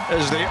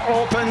is the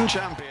Open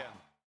champion.